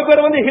 அவர்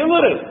பேர்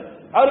ஹிமரு.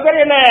 அவர்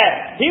பேர் என்ன,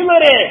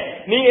 ஹிமரு.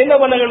 நீங்க என்ன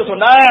பண்ணுங்கன்னு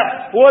சொன்னா,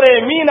 ஒரு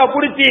மீனை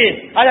பிடிச்சி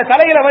அந்த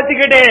தலையில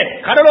வச்சுக்கிட்டு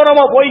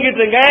கடலோரமா போய்கிட்டு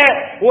இருங்க.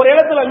 ஒரு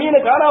இடத்துல மீன்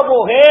காணா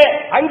போக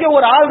அங்க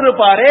ஒரு ஆள்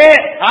இருப்பாரு,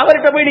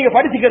 அவர்கிட்ட போய் நீங்க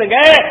படிச்சுக்கிறீங்க.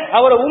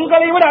 அவர்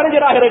உங்களை விட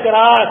அறிஞராக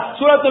இருக்கிறார்.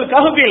 சூரத்துல்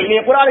கஹ்ஃபில்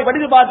நீங்க குர்ஆனை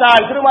படிச்சு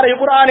பார்த்தால், திருமறை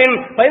குர்ஆனின்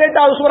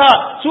 18வது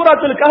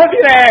சூரத்துல்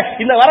கஹ்ஃபில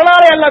இந்த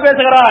வரலாறை எல்லாம்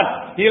பேசுகிறார்.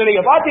 இதுல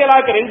நீங்க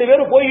பாத்தீங்கன்னாக்க ரெண்டு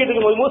பேரும் போய்கிட்டு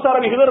இருக்கும்போது, மூசா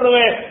நபி ஹிதர்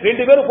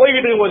ரெண்டு பேரும்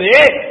போய்கிட்டு இருக்கும்போது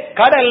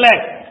கடல்ல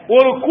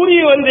ஒரு குருவி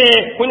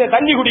கொஞ்சம்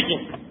தண்ணி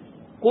குடிக்கும்.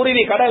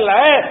 குருவி கடல்ல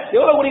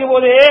எவ்வளவு குடிக்கும்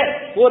போது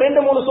ஒரு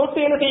 2-3 சொட்டு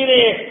என்ன செய்யுது,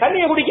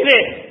 தண்ணியை குடிக்குது.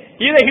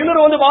 இதை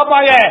ஹிதர்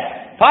பாப்பாங்க.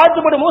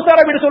 பார்த்துப்பட்டு மூசா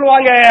நபி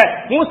சொல்லுவாங்க,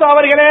 மூசா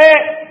அவர்களே,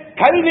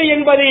 கல்வி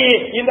என்பது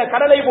இந்த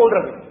கடலை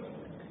போன்றது.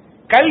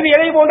 கல்வி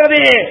எதை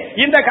போன்றது,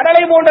 இந்த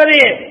கடலை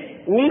போன்றது.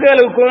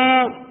 உங்களுக்கும்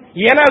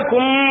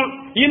எனக்கும்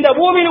இந்த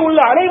பூமியில் உள்ள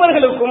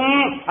அனைவர்களுக்கும்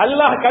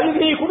அல்லாஹ்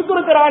கல்வியை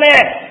கொடுத்திருக்கிறானே,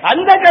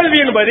 அந்த கல்வி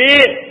என்பது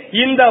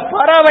இந்த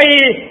பறவை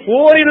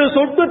ஓரிரு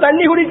சொட்டு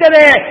தண்ணி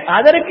குடித்ததே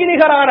அதற்கு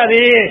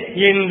நிகரானது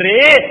என்று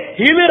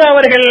ஹிதர்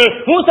அவர்கள்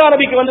மூசா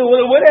நபிக்கு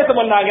உபதேசம்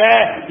பண்ணாங்க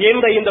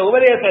என்ற இந்த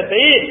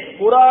உபதேசத்தை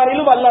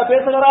குர்ஆனிலும் அல்லாஹ்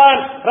பேசுகிறான்,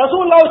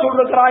 ரசூலுல்லாஹ்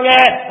சொல்றாங்க.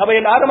 அப்ப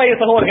என் அருமை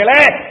சகோதரர்களே,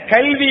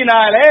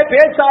 கல்வினால,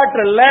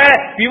 பேச்சாற்றல்ல,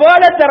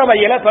 விவாத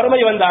திறமையில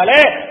பெருமை வந்தாலே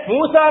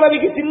மூசா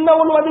நபிக்கு சின்ன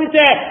ஒண்ணு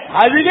வந்துருச்சு,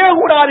 அதுவே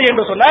கூடாது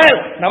என்று சொன்னால்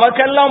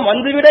நமக்கெல்லாம்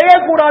வந்துவிடவே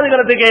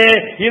கூடாதுங்கிறதுக்கு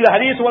இந்த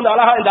ஹதீஸ்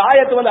அழகா, இந்த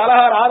ஆயத்து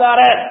அழகான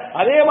ஆதாரம்.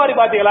 அதே மாதிரி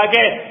பாத்தீங்களாக்க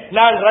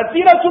நான்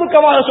ரத்தின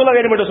சுருக்கமாக சொல்ல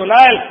வேண்டும் என்று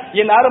சொன்னால்,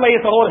 என் அருமை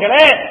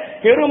சகோதரர்களே,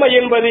 பெருமை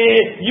என்பது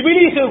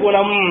இபிலீஸ்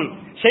குணம்,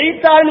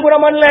 ஷைத்தான்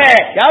குணம் அல்ல.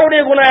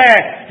 யாருடைய குணம்?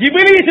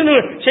 இபிலீஸ்.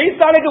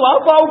 ஷைத்தானுக்கு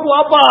வாப்பாவுக்கு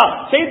வாப்பா,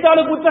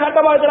 ஷைத்தானுக்கு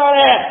உச்சகட்டமா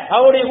இருக்கிறானே,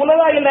 அவருடைய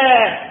குணம் தான் என்ன,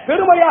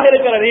 பெருமையாக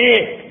இருக்கிறது.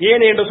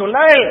 ஏன் என்று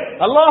சொன்னால்,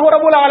 அல்லாஹ்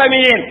ரப்பல்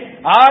ஆலமீன்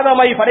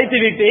ஆதமை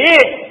படைத்துவிட்டு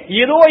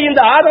ஏதோ இந்த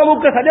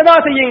ஆதமுக்கு சஜதா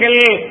செய்யுங்கள்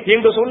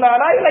என்று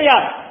சொன்னாரா இல்லையா?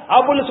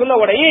 அப்படின்னு சொன்ன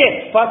உடனே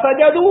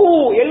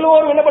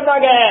எல்லோரும் என்ன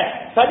பண்ணாங்க,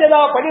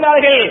 சஜதா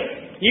பண்ணினார்கள்.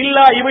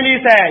 இல்லா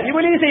இபிலீஸ,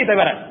 இபிலீஸை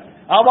தவிர.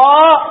 அவா,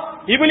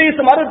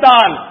 இபிலீஸ்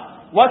மறுத்தான்.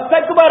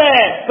 வஸ்தக்பர,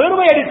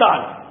 பெருமை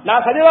அடித்தான்.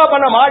 நான் சஜதா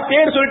பண்ண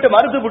மாட்டேன்னு சொல்லிட்டு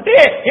மறுத்துவிட்டு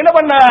என்ன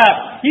பண்ண,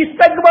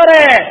 இஸ்தக்பர,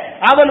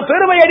 அவன்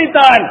பெருமை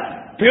அடித்தான்.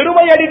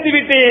 பெருமை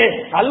அடித்துவிட்டு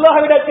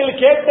அல்லாஹ்விடத்தில்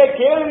கேட்ட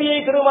கேள்வியை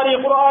திருமறை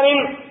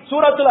குர்ஆனின்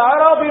சூரத்துல்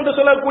ஆராப் என்று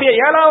சொல்லக்கூடிய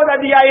 7வது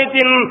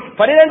அத்தியாயத்தின்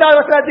 12வது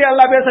வசனத்தில்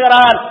அல்லாஹ்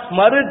பேசுகிறார்.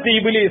 மறுத்து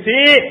இப்லீஸ்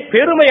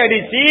பெருமை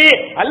அடிச்சு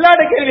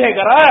அல்லாஹ்ட்ட கேள்வி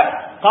கேட்கிறார்.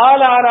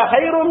 قال انا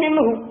خير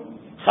منه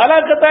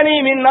خلقتني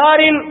من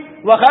نار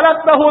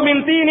وخلقته من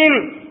طين.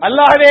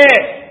 அல்லாஹ்வே,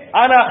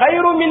 انا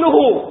خير منه,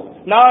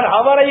 நான்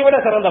அவரை விட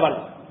சிறந்தவன்.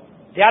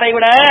 யாரை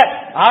விட?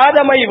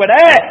 ஆதமை விட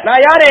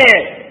நான் யாரே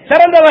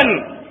சிறந்தவன்.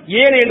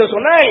 ஏன் என்று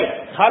சொன்னால்,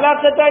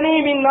 خلقتني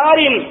من نار,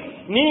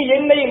 நீ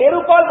என்னை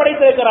நெருப்பால்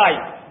படைத்திருக்கிறாய்.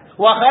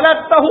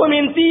 وخلقته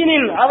من طين,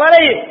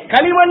 அவரை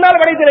களிமண்ணால்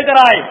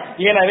படைத்திருக்கிறாய்.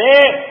 எனவே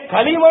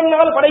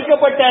களிமண்ணால்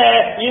படைக்கப்பட்ட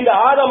இந்த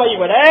ஆதமை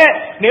விட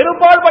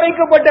நெருப்பால்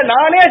படைக்கப்பட்ட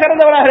நானே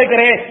சிறந்தவனாக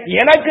இருக்கிறேன்.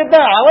 எனக்கு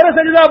தான் அவர்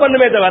சஜதா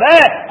பண்ணுமே தவிர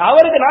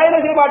அவருக்கு நான் என்ன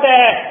செய்ய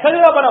மாட்டேன்,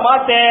 சஜதா பண்ண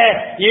மாட்டேன்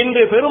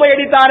என்று பெருமை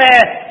அடித்தானே.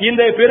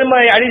 இந்த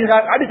பெருமை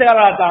அடிச்சான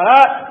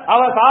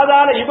அவன்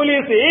சாதாரண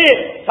இப்லீஸ்,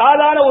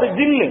 சாதாரண ஒரு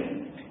ஜின்னு.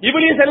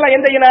 இப்லீஸ் எல்லாம்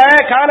எந்த இன?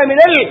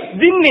 காணமினல்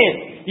ஜின்னு.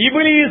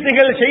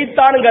 இபிலீசுகள்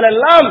ஷைத்தான்கள்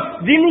எல்லாம்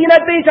ஜின்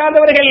இனத்தை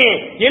சார்ந்தவர்கள்,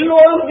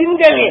 எல்லோரும்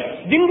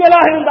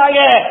ஜின்களாக இருந்தாங்க.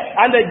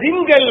 அந்த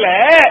ஜின்கள்ல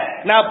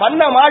நான்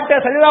பண்ண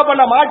மாட்டேன், சஜதா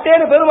பண்ண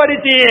மாட்டேன்னு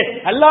பெருமடிச்சு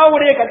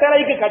அல்லாஹ்வுடைய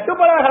கட்டளைக்கு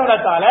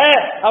கட்டுப்படாததால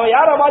அவன்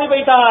யார மாறி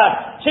போயிட்டான்?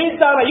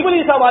 ஷைத்தான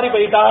இபிலீஸா மாறி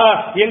போயிட்டான்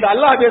என்று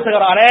அல்லாஹ்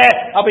பேசுகிறானே.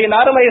 அப்ப என்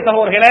அருமை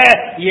சகோதரர்களே,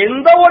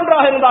 எந்த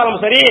ஒன்றாக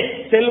இருந்தாலும் சரி,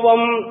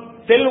 செல்வம்,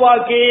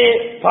 செல்வாக்கு,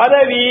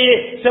 பதவி,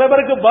 சில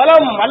பேருக்கு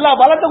பலம், அல்லாஹ்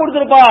பலத்தை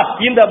கொடுத்திருப்பா.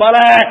 இந்த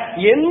பலம்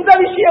எந்த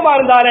விஷயமா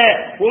இருந்தாலும்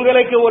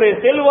உங்களுக்கு ஒரு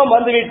செல்வம்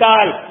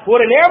வந்துவிட்டால்,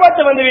 ஒரு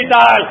நேமத்து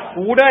வந்துவிட்டால்,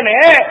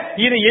 உடனே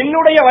இது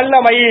என்னுடைய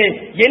வல்லமை,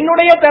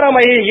 என்னுடைய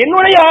திறமை,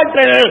 என்னுடைய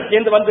ஆற்றல்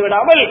என்று வந்து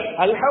விடாமல்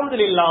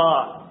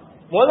அல்ஹம்துலில்லாஹ்,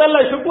 முதல்ல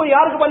சுக்ர்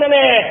யாருக்கு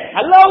பண்ணனே?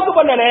 அல்லாஹ்வுக்கு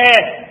பண்ணனே.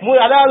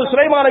 அதாவது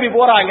சுலைமான் நபி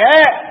போறாங்க,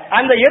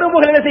 அந்த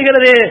எறும்புகள் என்ன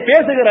செய்கிறது?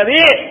 பேசுகிறது.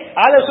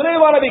 அத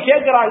சுலைமான் நபி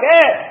கேட்கிறாங்க.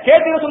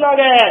 கேட்டு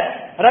சொன்னாங்க,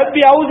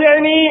 ரப்பி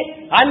அவுஸினி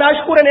அன்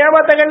அஷ்குர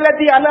நிஅமத்தக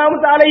அல்லதி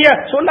அன்அம்த அலைய,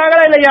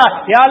 சொன்னாங்களா இல்லையா?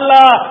 யா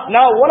அல்லாஹ்,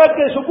 நான்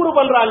உனக்கு சுக்ர்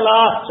பண்றேன்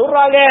அல்லாஹ்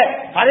சொல்றாங்க.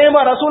 அதே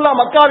மாதிரி ரசூலுல்லாஹ்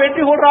மக்கா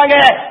வெற்றி கொள்றாங்க.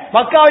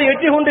 மக்காவை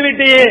வெற்றி கொண்டு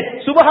விட்டு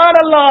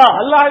சுப்ஹானல்லாஹ்,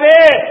 அல்லாஹ்வே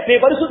நீ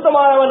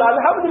பரிசுத்தமானவன்,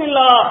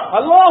 அல்ஹம்துலில்லாஹ்,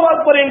 அல்லாஹு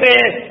அக்பர் என்று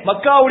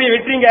மக்காவுடைய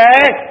வெற்றிங்க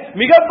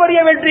மிகப்பெரிய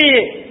வெற்றி.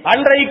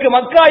 அன்றைக்கு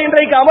மக்கா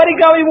இன்றைக்கு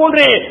அமெரிக்காவை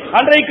போன்று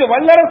அன்றைக்கு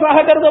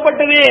வல்லரசாக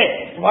கருதப்பட்டது.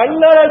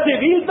 வல்லரசு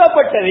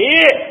வீழ்த்தப்பட்டது.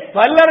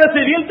 வல்லரசு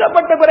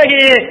வீழ்த்தப்பட்ட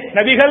பிறகு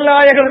நபிகள்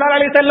நாயகம் ஸல்லல்லாஹு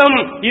அலைஹி வஸல்லம்,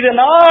 இது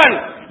நான்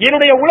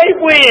என்னுடைய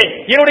உழைப்பு,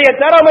 என்னுடைய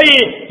திறமை,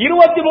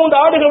 23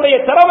 ஆண்டுகளுடைய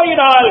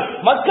திறமையினால்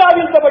மக்கா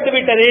வீழ்த்தப்பட்டு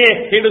விட்டது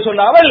என்று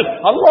சொன்னாமல்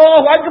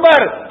அல்லாஹு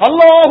அக்பர்,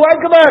 அல்லாஹு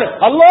அக்பர்,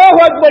 அல்லாஹு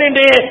அக்பர்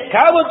என்று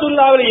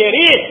காபத்துல்லாஹ்வில்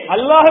ஏறி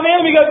அல்லாஹ்வே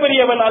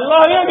மிகப்பெரியவன்,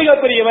 அல்லாஹ்வே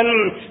மிகப்பெரியவன்,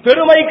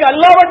 பெருமைக்கு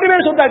அல்லாஹ் மட்டுமே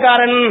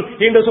சொந்தக்காரன்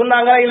என்று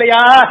சொன்னாங்களா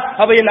இல்லையா?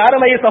 அப்ப என்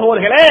அருமை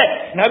சகோதரர்களே,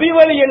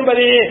 நபிவழி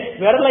என்பது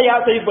விரலை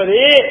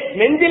அசைப்பது,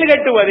 நெஞ்சில்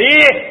கட்டுவது,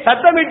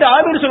 சத்தமிட்டு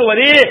ஆமீன்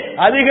சொல்வது,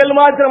 அதுகள்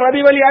மாத்திரம்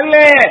நபிவழி அல்ல.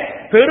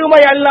 பெருமை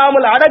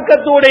அல்லாமல்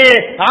அடக்கத்தோடு,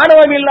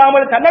 ஆணவம்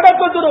இல்லாமல்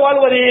தன்னடக்கத்தோடு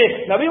வாழ்வது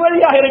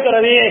நபிவழியாக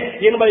இருக்கிறது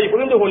என்பதை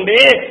புரிந்து கொண்டு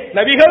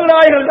நபிகள்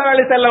நாயகம் ஸல்லல்லாஹு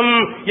அலைஹி வஸல்லம்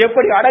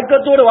எப்படி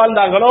அடக்கத்தோடு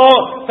வாழ்ந்தாங்களோ,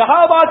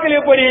 சஹாபாக்கள்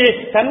எப்படி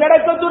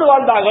தன்னடக்கத்தோடு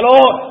வாழ்ந்தாங்களோ,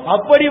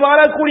 அப்படி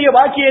வாழக்கூடிய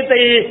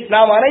பாக்கியத்தை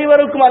நாம்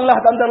அனைவருக்கும்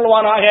அல்லாஹ்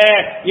தந்தருள்வானாக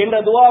என்ற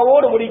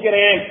துஆவோடு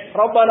முடிக்கிறேன்.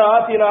 ரப்பனா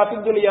ஆத்தினா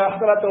ஃபித் துன்யா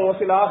ஹஸனத்தன் வ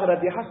ஃபில்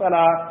ஆখিরাতি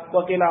ஹஸனா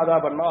வ கினா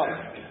அஸாபன்னார்.